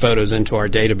 upload these photos into our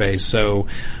database. So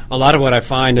a lot of what I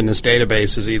find in this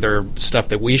database is either stuff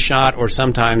that we shot, or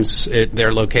sometimes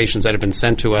they're locations that have been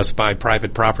sent to us by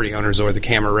private property owners or the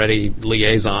Camera Ready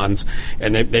liaisons,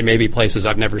 and they may be places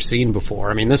I've never seen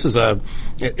before. I mean,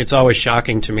 it's always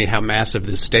shocking to me how massive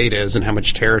this state is and how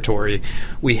much territory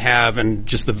we have, and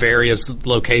just the various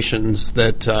locations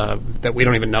that we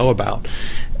don't even know about.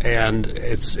 And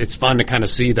it's fun to kind of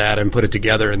see that and put it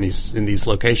together in these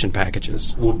location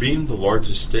packages. Well, being the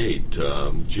largest state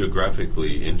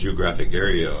geographically in geographic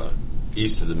area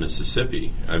east of the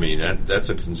Mississippi, I mean that's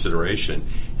a consideration.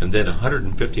 And then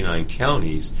 159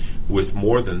 counties with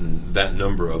more than that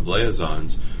number of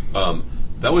liaisons.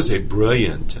 That was a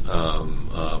brilliant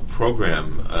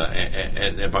program,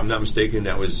 and if I'm not mistaken,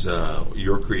 that was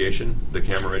your creation, the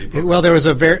Camera Ready program. Well, there was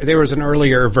an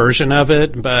earlier version of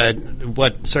it, but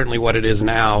what it is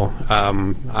now,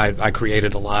 I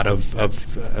created a lot of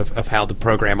how the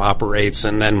program operates,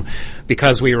 and then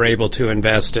because we were able to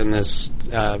invest in this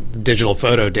digital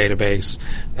photo database,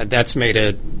 that's made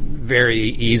it very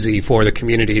easy for the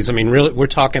communities. I mean, really, we're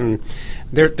talking.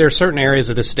 There are certain areas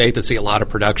of the state that see a lot of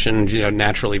production,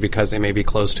 naturally because they may be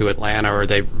close to Atlanta or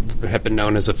they have been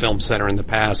known as a film center in the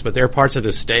past. But there are parts of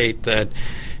the state that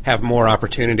have more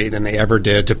opportunity than they ever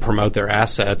did to promote their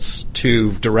assets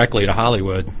directly to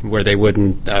Hollywood, where they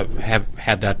wouldn't have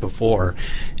had that before.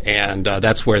 And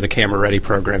that's where the Camera Ready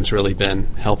program's really been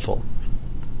helpful.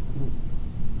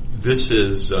 This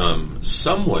is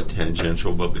somewhat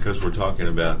tangential, but because we're talking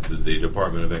about the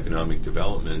Department of Economic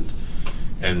Development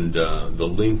and the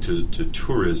link to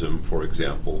tourism, for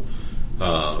example,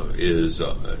 is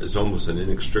almost an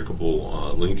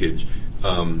inextricable linkage.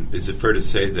 Is it fair to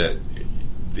say that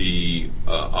the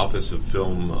Office of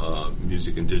Film,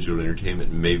 Music, and Digital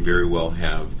Entertainment may very well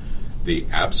have the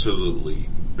absolutely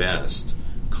best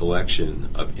collection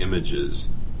of images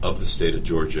of the state of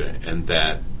Georgia, and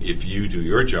that if you do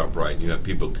your job right and you have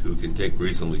people who can take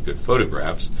reasonably good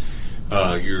photographs,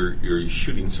 you're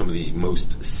shooting some of the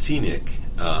most scenic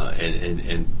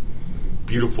and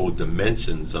beautiful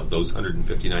dimensions of those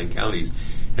 159 counties.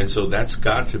 And so that's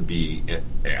got to be,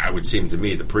 I would seem to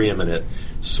me, the preeminent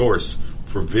source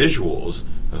for visuals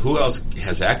who else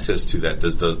has access to that?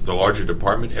 Does the larger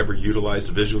department ever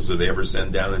utilize the visuals? Do they ever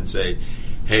send down and say,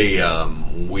 hey,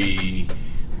 we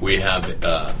have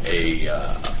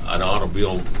an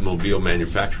automobile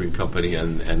manufacturing company,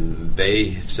 and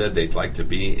they said they'd like to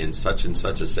be in such and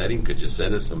such a setting. Could you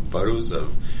send us some photos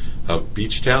of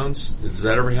beach towns? Does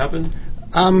that ever happen?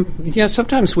 Yeah,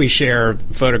 sometimes we share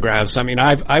photographs. I mean,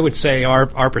 I would say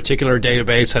our particular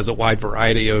database has a wide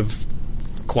variety of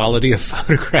quality of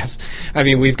photographs. I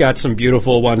mean, we've got some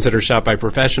beautiful ones that are shot by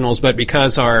professionals, but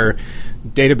because our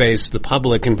database, the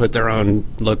public can put their own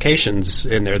locations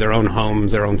in there, their own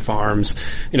homes, their own farms.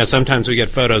 Sometimes we get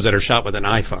photos that are shot with an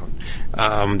iPhone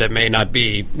that may not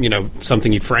be,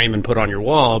 something you'd frame and put on your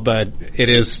wall, but it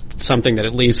is something that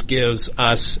at least gives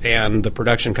us and the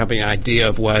production company an idea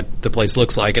of what the place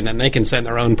looks like, and then they can send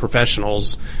their own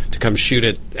professionals to come shoot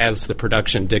it as the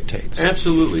production dictates.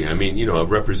 Absolutely. I mean, a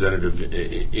representative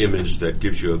image that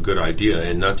gives you a good idea,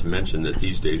 and not to mention that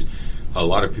these days a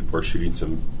lot of people are shooting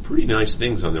some pretty nice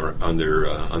things on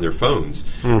their phones.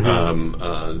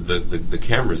 Mm-hmm. The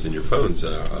cameras in your phones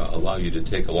allow you to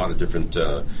take a lot of different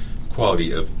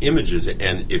quality of images.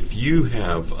 And if you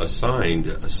have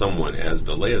assigned someone as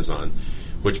the liaison,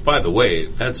 which, by the way,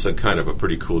 that's a kind of a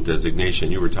pretty cool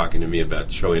designation. You were talking to me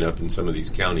about showing up in some of these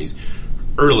counties.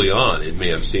 Early on, it may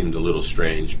have seemed a little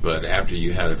strange, but after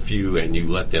you had a few and you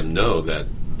let them know that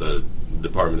the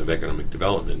Department of Economic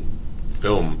Development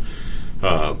film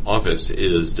office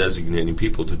is designating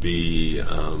people to be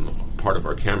part of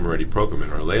our Camera Ready program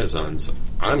and our liaisons,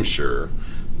 I'm sure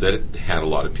that it had a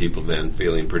lot of people then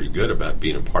feeling pretty good about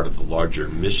being a part of the larger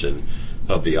mission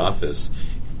of the office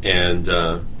and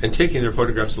taking their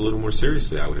photographs a little more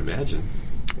seriously, I would imagine.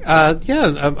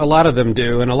 Yeah, a lot of them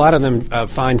do, and a lot of them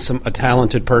find a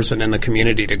talented person in the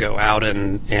community to go out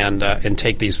and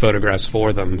take these photographs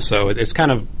for them. So it's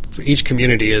kind of, each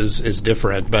community is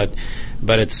different, but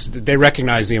they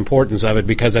recognize the importance of it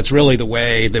because that's really the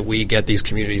way that we get these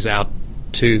communities out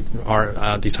to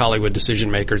our these Hollywood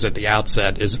decision makers at the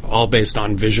outset, is all based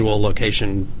on visual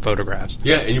location photographs.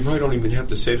 Yeah, and you probably don't even have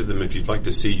to say to them, if you'd like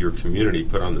to see your community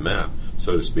put on the map,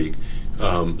 so to speak,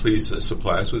 please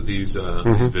supply us with these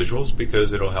visuals,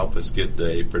 because it'll help us get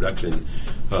a production,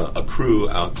 a crew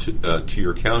out to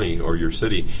your county or your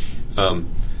city.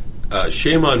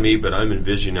 Shame on me, but I'm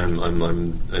envisioning, I'm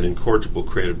an incorrigible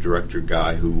creative director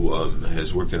guy who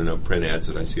has worked in enough print ads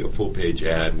that I see a full-page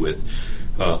ad with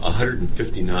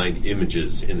 159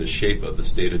 images in the shape of the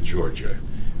state of Georgia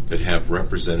that have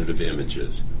representative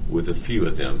images, with a few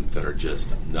of them that are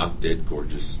just knock-dead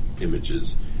gorgeous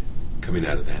images coming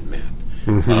out of that map.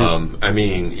 Mm-hmm. I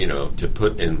mean, to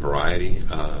put in Variety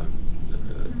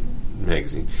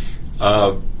magazine,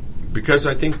 because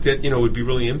I think that it would be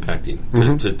really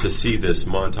impacting to see this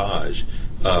montage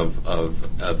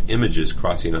of images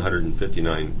crossing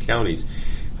 159 counties.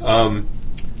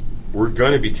 We're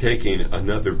going to be taking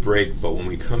another break, but when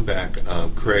we come back,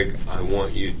 Craig, I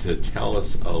want you to tell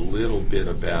us a little bit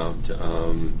about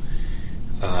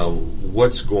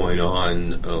what's going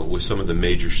on with some of the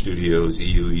major studios,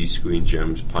 EUE, Screen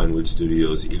Gems, Pinewood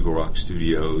Studios, Eagle Rock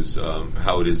Studios,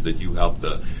 how it is that you help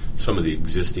some of the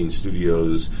existing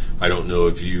studios. I don't know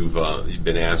if you've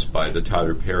been asked by the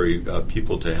Tyler Perry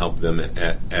people to help them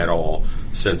at all,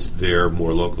 since they're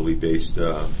more locally based,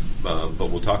 but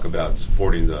we'll talk about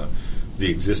supporting the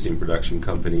existing production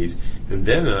companies. And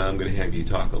then I'm going to have you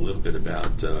talk a little bit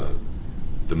about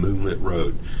the Moonlit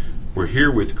Road. We're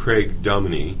here with Craig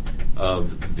Dominey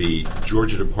of the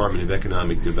Georgia Department of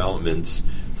Economic Development's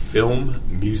Film,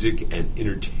 Music, and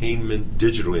Entertainment,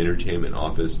 Digital Entertainment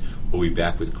Office. We'll be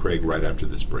back with Craig right after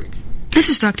this break. This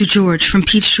is Dr. George from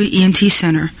Peachtree ENT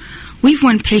Center. We've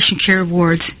won patient care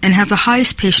awards and have the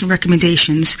highest patient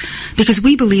recommendations because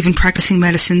we believe in practicing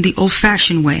medicine the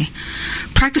old-fashioned way.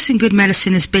 Practicing good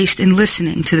medicine is based in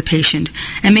listening to the patient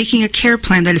and making a care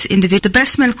plan that is individual. The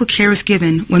best medical care is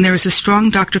given when there is a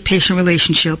strong doctor-patient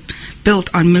relationship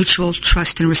built on mutual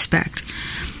trust and respect.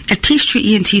 At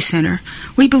Peachtree ENT Center,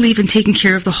 we believe in taking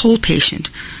care of the whole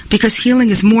patient because healing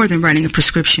is more than writing a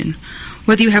prescription.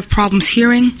 Whether you have problems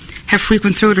hearing, have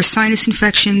frequent throat or sinus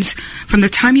infections, from the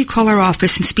time you call our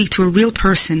office and speak to a real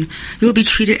person, you'll be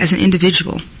treated as an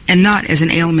individual and not as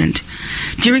an ailment.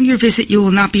 During your visit, you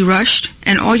will not be rushed,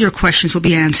 and all your questions will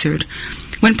be answered.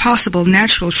 When possible,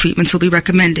 natural treatments will be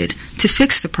recommended to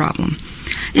fix the problem.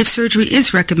 If surgery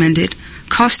is recommended,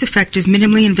 cost-effective,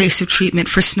 minimally invasive treatment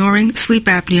for snoring, sleep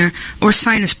apnea, or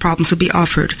sinus problems will be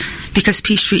offered, because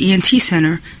Peachtree ENT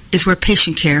Center is where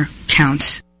patient care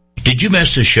counts. Did you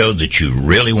miss a show that you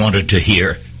really wanted to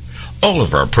hear? All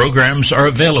of our programs are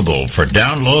available for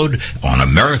download on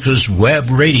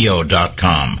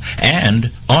americaswebradio.com and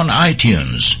on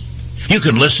iTunes. You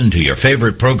can listen to your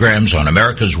favorite programs on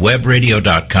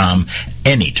americaswebradio.com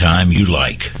anytime you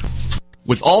like.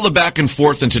 With all the back and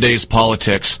forth in today's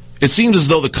politics, it seems as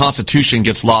though the Constitution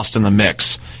gets lost in the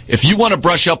mix. If you want to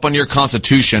brush up on your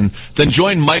Constitution, then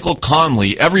join Michael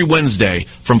Conley every Wednesday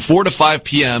from 4 to 5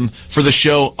 p.m. for the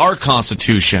show Our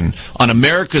Constitution on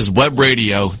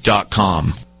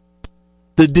americaswebradio.com.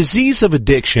 The disease of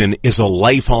addiction is a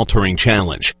life-altering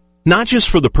challenge, not just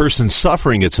for the person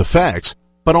suffering its effects,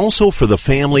 but also for the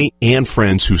family and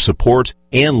friends who support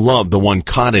and love the one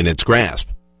caught in its grasp.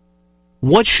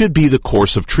 What should be the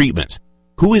course of treatment?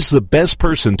 Who is the best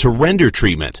person to render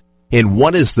treatment? And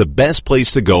what is the best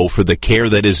place to go for the care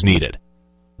that is needed?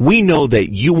 We know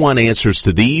that you want answers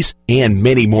to these and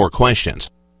many more questions.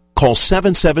 Call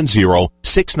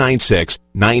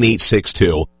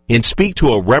 770-696-9862 and speak to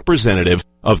a representative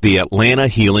of the Atlanta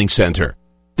Healing Center.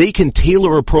 They can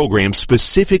tailor a program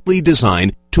specifically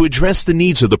designed to address the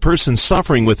needs of the person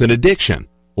suffering with an addiction,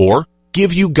 or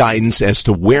give you guidance as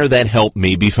to where that help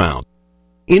may be found.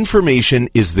 Information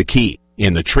is the key,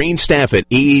 and the trained staff at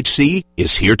AHC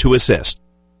is here to assist.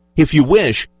 If you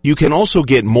wish, you can also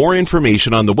get more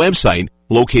information on the website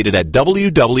located at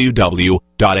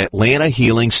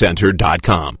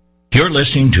www.atlantahealingcenter.com. You're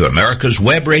listening to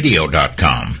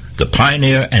americaswebradio.com, the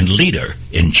pioneer and leader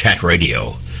in chat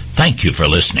radio. Thank you for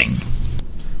listening.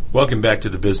 Welcome back to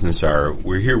the Business Hour.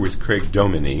 We're here with Craig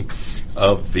Dominy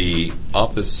of the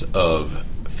Office of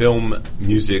Film,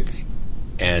 Music,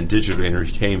 and Digital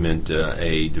Entertainment,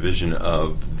 a division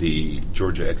of the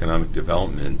Georgia Economic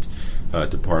Development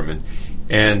Department.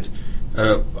 And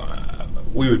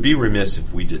we would be remiss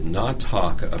if we did not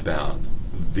talk about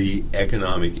the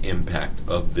economic impact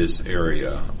of this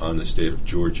area on the state of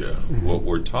Georgia. Mm-hmm. What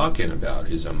we're talking about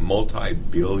is a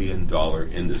multi-billion-dollar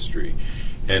industry.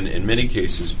 And in many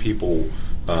cases, people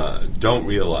don't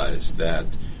realize that,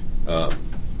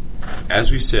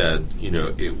 as we said,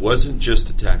 it wasn't just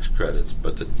the tax credits,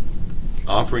 but the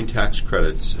offering tax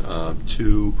credits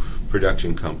to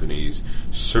production companies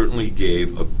certainly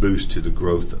gave a boost to the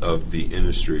growth of the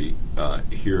industry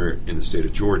here in the state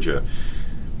of Georgia.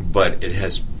 But it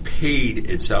has paid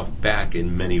itself back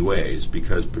in many ways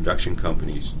because production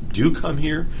companies do come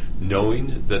here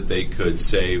knowing that they could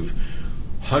save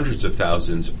hundreds of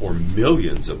thousands or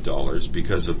millions of dollars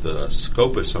because of the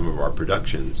scope of some of our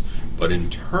productions, but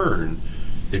in turn,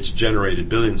 it's generated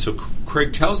billions. So,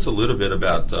 Craig, tell us a little bit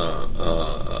about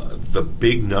the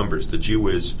big numbers, the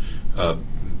GWIZ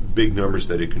big numbers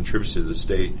that it contributes to the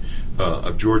state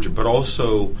of Georgia, but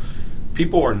also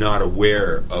people are not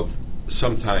aware of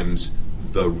sometimes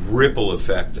the ripple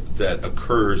effect that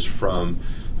occurs from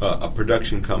a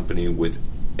production company with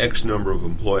X number of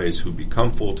employees who become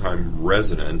full-time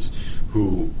residents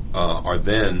who are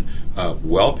then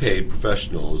well-paid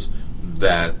professionals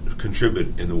that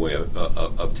contribute in the way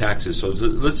of taxes. So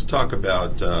let's talk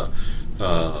about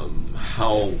how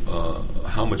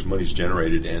much money is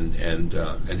generated and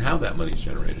how that money is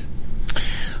generated.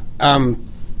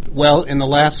 Well, in the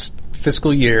last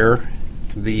fiscal year,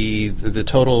 the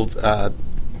total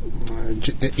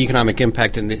economic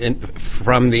impact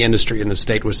from the industry in the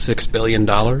state was $6 billion,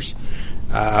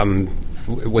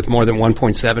 with more than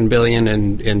 $1.7 billion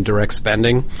in direct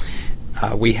spending.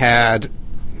 We had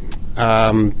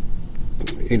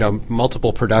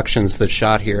multiple productions that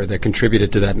shot here that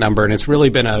contributed to that number, and it's really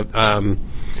been an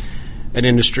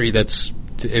industry that's.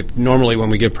 Normally, when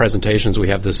we give presentations, we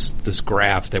have this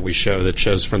graph that we show that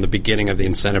shows from the beginning of the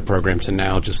incentive program to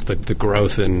now just the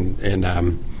growth in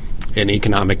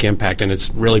economic impact, and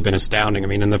it's really been astounding. I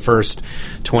mean, in the first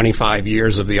 25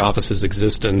 years of the office's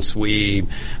existence, I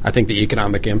think the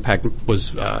economic impact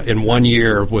was in 1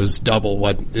 year was double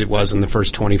what it was in the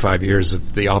first 25 years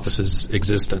of the office's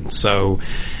existence. So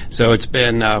it's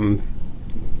been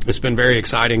very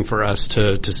exciting for us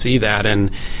to see that,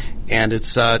 and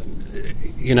it's.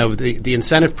 The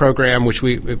incentive program, which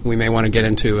we may want to get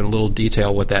into in a little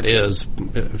detail what that is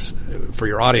for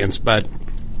your audience, but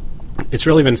it's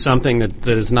really been something that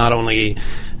has not only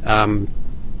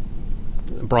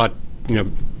brought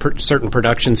certain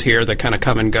productions here that kind of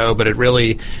come and go, but it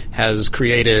really has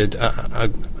created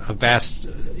a vast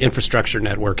infrastructure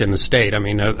network in the state. I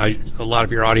mean, a lot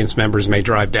of your audience members may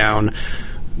drive down.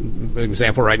 An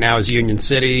example right now is Union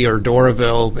City or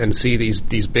Doraville and see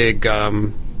these big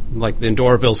like in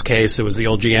Doraville's case, it was the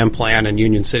old GM plant. In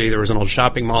Union City, there was an old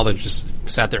shopping mall that just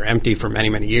sat there empty for many,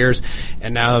 many years.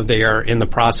 And now they are in the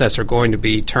process are going to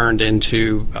be turned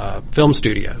into film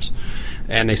studios.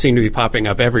 And they seem to be popping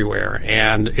up everywhere.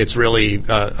 And it's really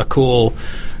a cool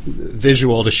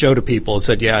visual to show to people. It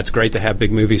said, yeah, it's great to have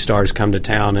big movie stars come to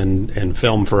town and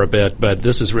film for a bit, but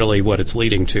this is really what it's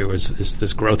leading to is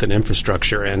this growth in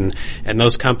infrastructure. And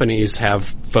those companies have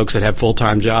folks that have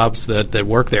full-time jobs that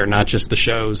work there, not just the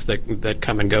shows that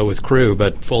come and go with crew,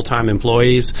 but full-time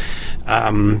employees.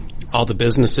 All the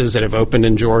businesses that have opened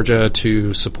in Georgia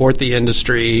to support the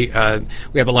industry.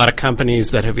 We have a lot of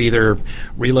companies that have either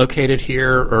relocated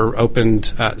here or opened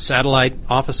satellite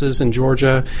offices in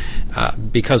Georgia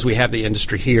because we have the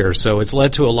industry here. So it's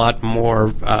led to a lot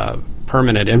more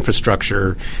permanent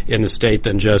infrastructure in the state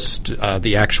than just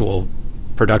the actual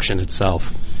production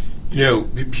itself. You know,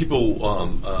 people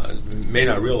may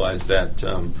not realize that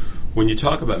when you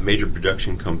talk about major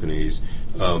production companies,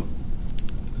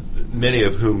 many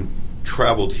of whom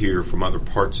traveled here from other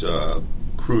parts,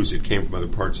 crews that came from other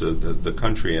parts of the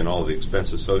country and all the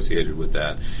expense associated with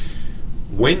that.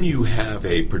 When you have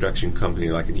a production company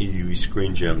like an EUE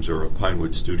Screen Gems or a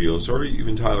Pinewood Studios or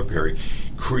even Tyler Perry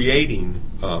creating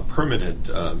permanent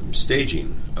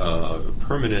staging,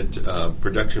 permanent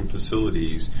production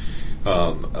facilities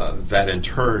that in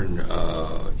turn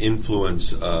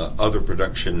influence other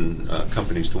production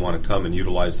companies to want to come and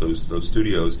utilize those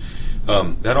studios,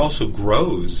 that also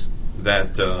grows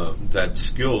that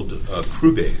skilled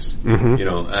crew base. Mm-hmm. You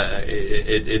know,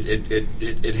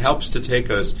 it helps to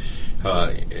take us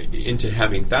into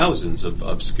having thousands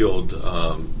of skilled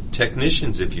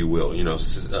technicians, if you will. You know,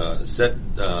 set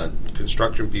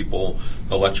construction people,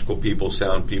 electrical people,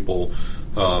 sound people,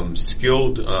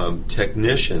 skilled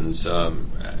technicians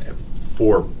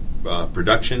for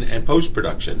production and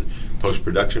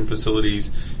post-production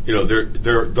facilities. You know,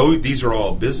 though these are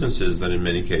all businesses that in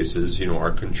many cases, you know,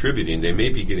 are contributing. They may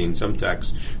be getting some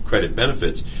tax credit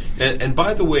benefits. And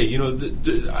by the way, you know,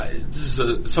 this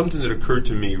is something that occurred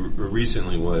to me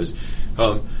recently was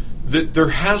that there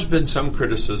has been some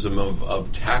criticism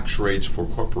of tax rates for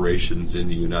corporations in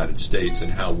the United States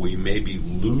and how we may be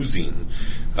losing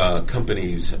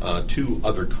companies to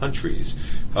other countries.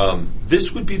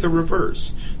 This would be the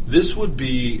reverse. This would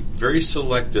be very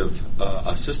selective,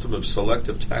 a system of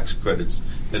selective tax credits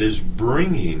that is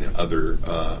bringing other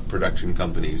production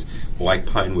companies like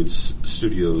Pinewood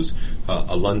Studios,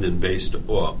 a London-based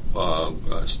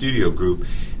studio group,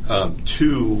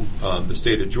 to the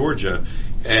state of Georgia,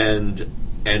 and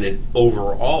it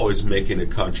overall is making a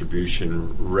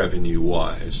contribution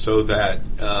revenue-wise, so that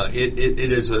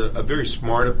it is a very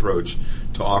smart approach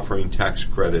to offering tax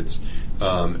credits.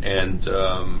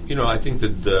 You know, I think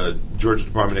that the Georgia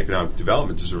Department of Economic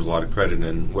Development deserves a lot of credit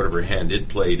in whatever hand it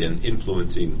played in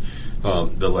influencing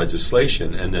the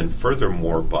legislation, and then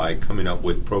furthermore by coming up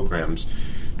with programs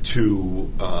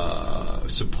to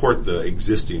support the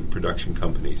existing production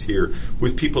companies here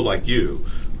with people like you,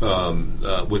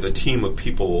 with a team of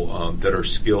people that are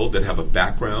skilled, that have a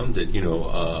background, that, you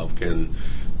know, can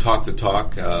talk the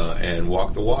talk and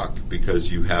walk the walk,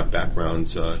 because you have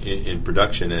backgrounds in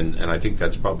production, and I think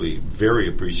that's probably very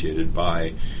appreciated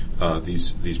by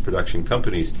these production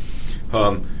companies.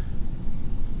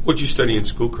 What'd you study in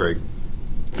school, Craig?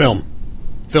 Film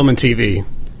and TV.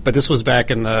 But this was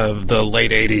back in the late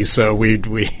 '80s, so we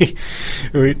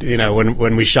you know,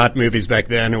 when we shot movies back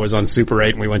then, it was on Super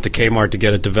 8, and we went to Kmart to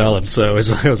get it developed. So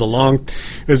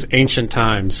it was ancient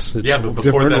times. Yeah, but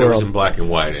before that, it was in black and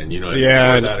white, and, you know,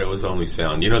 yeah, before that, it was only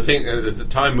sound. You know, the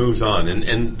time moves on,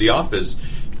 and The Office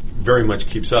very much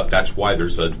keeps up. That's why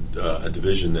there's a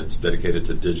division that's dedicated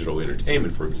to digital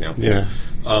entertainment, for example. Yeah.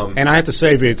 And I have to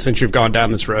say, since you've gone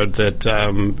down this road, that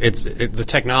the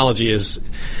technology is,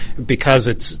 because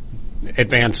it's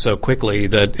advanced so quickly,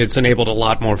 that it's enabled a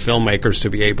lot more filmmakers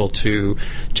to be able to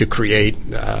create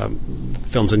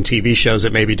films and TV shows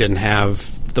that maybe didn't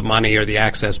have the money or the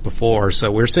access before. So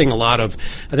we're seeing a lot of,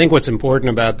 I think what's important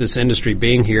about this industry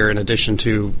being here, in addition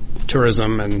to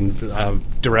tourism and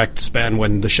direct spend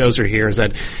when the shows are here, is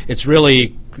that it's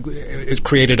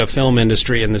created a film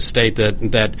industry in the state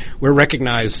that we're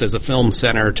recognized as a film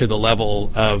center to the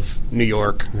level of New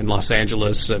York and Los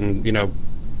Angeles and, you know,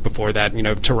 before that.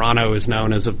 Toronto is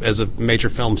known as a major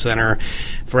film center.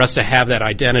 For us to have that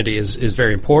identity is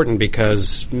very important,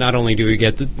 because not only do we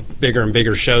get the bigger and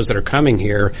bigger shows that are coming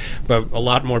here, but a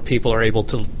lot more people are able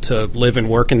to live and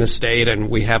work in the state, and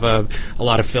we have a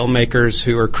lot of filmmakers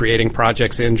who are creating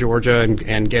projects in Georgia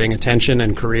and getting attention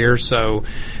and careers. So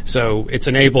it's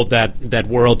enabled that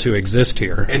world to exist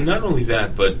here. And not only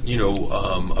that, but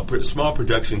a small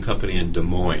production company in Des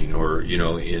Moines or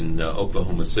in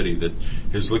Oklahoma City that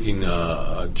is looking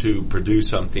to produce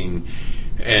something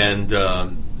and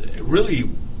really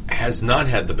has not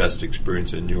had the best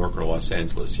experience in New York or Los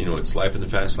Angeles. It's life in the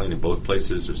fast lane in both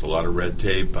places. There's a lot of red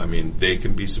tape. I mean, they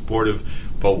can be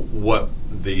supportive, but what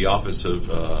the Office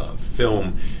of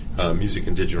Film, Music,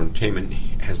 and Digital Entertainment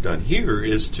has done here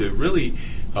is to really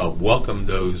welcome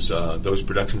those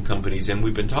production companies. And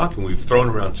we've thrown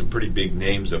around some pretty big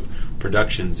names of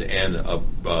productions and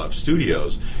of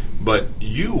studios, but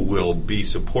you will be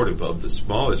supportive of the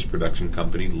smallest production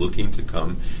company looking to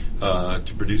come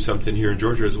to produce something here in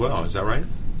Georgia as well. Is that right?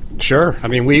 Sure. I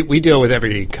mean, we deal with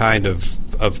every kind of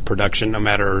production, no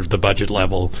matter the budget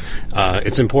level.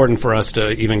 It's important for us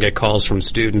to even get calls from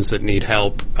students that need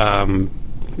help and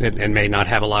may not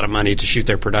have a lot of money to shoot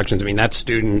their productions. I mean, that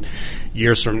student,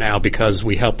 years from now, because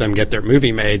we help them get their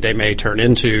movie made, they may turn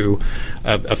into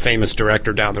a famous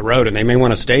director down the road, and they may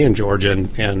want to stay in Georgia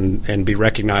and be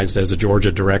recognized as a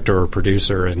Georgia director or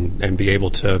producer and be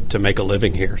able to make a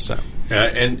living here. So,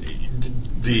 and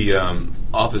the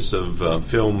Office of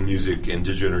Film, Music, and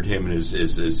Digital Entertainment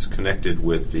is connected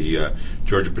with the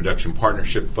Georgia Production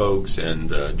Partnership folks and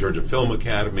Georgia Film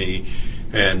Academy.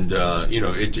 And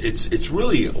it's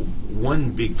really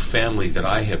one big family that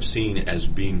I have seen as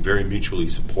being very mutually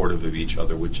supportive of each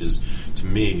other, which is, to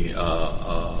me,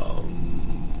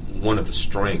 one of the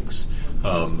strengths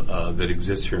that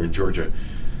exists here in Georgia.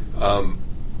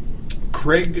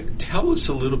 Craig, tell us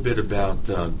a little bit about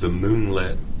the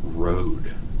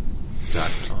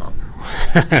MoonlightRoad.com.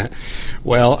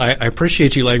 Well, I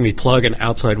appreciate you letting me plug an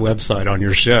outside website on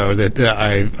your show. That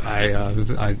I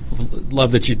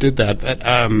love that you did that. But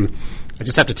I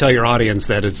just have to tell your audience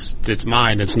that it's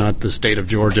mine. It's not the state of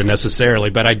Georgia necessarily,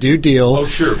 but I do deal. Oh,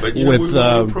 sure, but with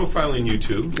we're profiling you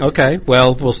too. Okay,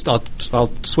 well,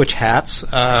 I'll switch hats.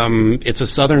 It's a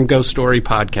Southern Ghost Story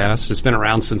podcast. It's been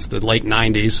around since the late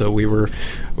 '90s, so we're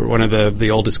one of the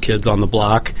oldest kids on the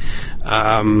block.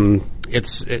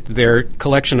 It's their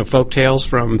collection of folk tales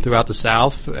from throughout the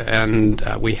South, and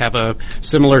we have a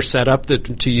similar setup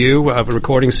to you, a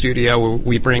recording studio where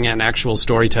we bring in actual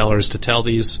storytellers to tell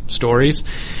these stories,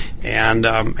 and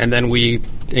then we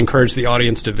encourage the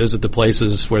audience to visit the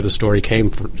places where the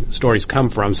stories come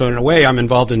from. So in a way, I'm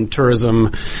involved in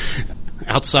tourism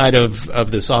outside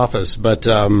of this office, but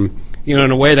in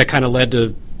a way that kind of led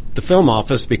to the film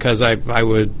office, because I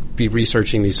would be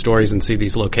researching these stories and see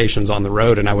these locations on the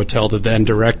road, and I would tell the then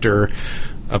director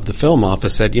of the film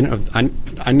office, said,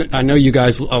 I know you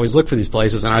guys always look for these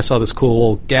places, and I saw this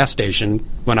cool gas station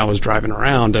when I was driving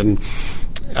around, and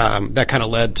that kind of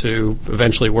led to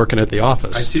eventually working at the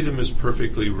office. I see them as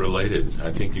perfectly related.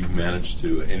 I think you've managed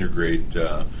to integrate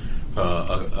sort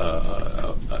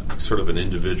of an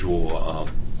individual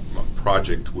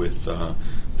project with the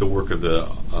work of the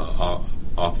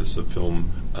Office of Film,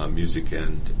 Music,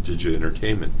 and Digital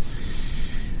Entertainment.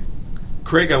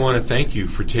 Craig, I want to thank you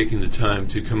for taking the time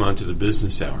to come on to the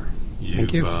Business Hour.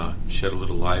 Thank you. Shed a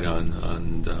little light on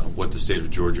what the state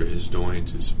of Georgia is doing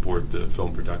to support the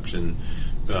film production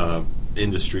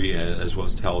industry as well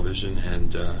as television,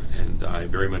 and I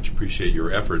very much appreciate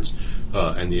your efforts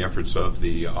and the efforts of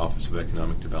the Office of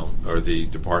Economic Development, or the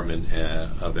Department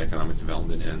of Economic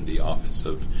Development, and the Office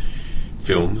of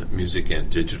Film, Music,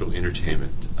 and Digital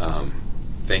Entertainment.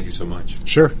 Thank you so much.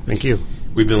 Sure, thank you.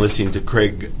 We've been listening to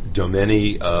Craig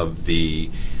Domeny of the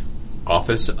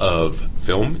Office of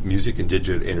Film, Music, and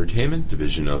Digital Entertainment,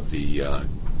 Division of the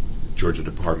Georgia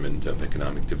Department of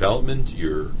Economic Development.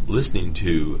 You're listening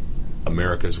to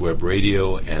America's Web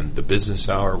Radio and the Business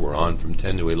Hour. We're on from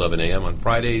 10 to 11 a.m. on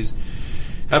Fridays.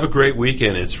 Have a great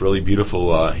weekend. It's really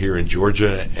beautiful here in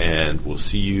Georgia, and we'll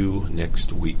see you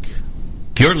next week.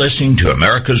 You're listening to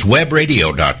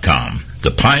America'sWebRadio.com,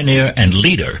 the pioneer and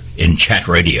leader in chat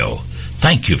radio.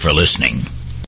 Thank you for listening.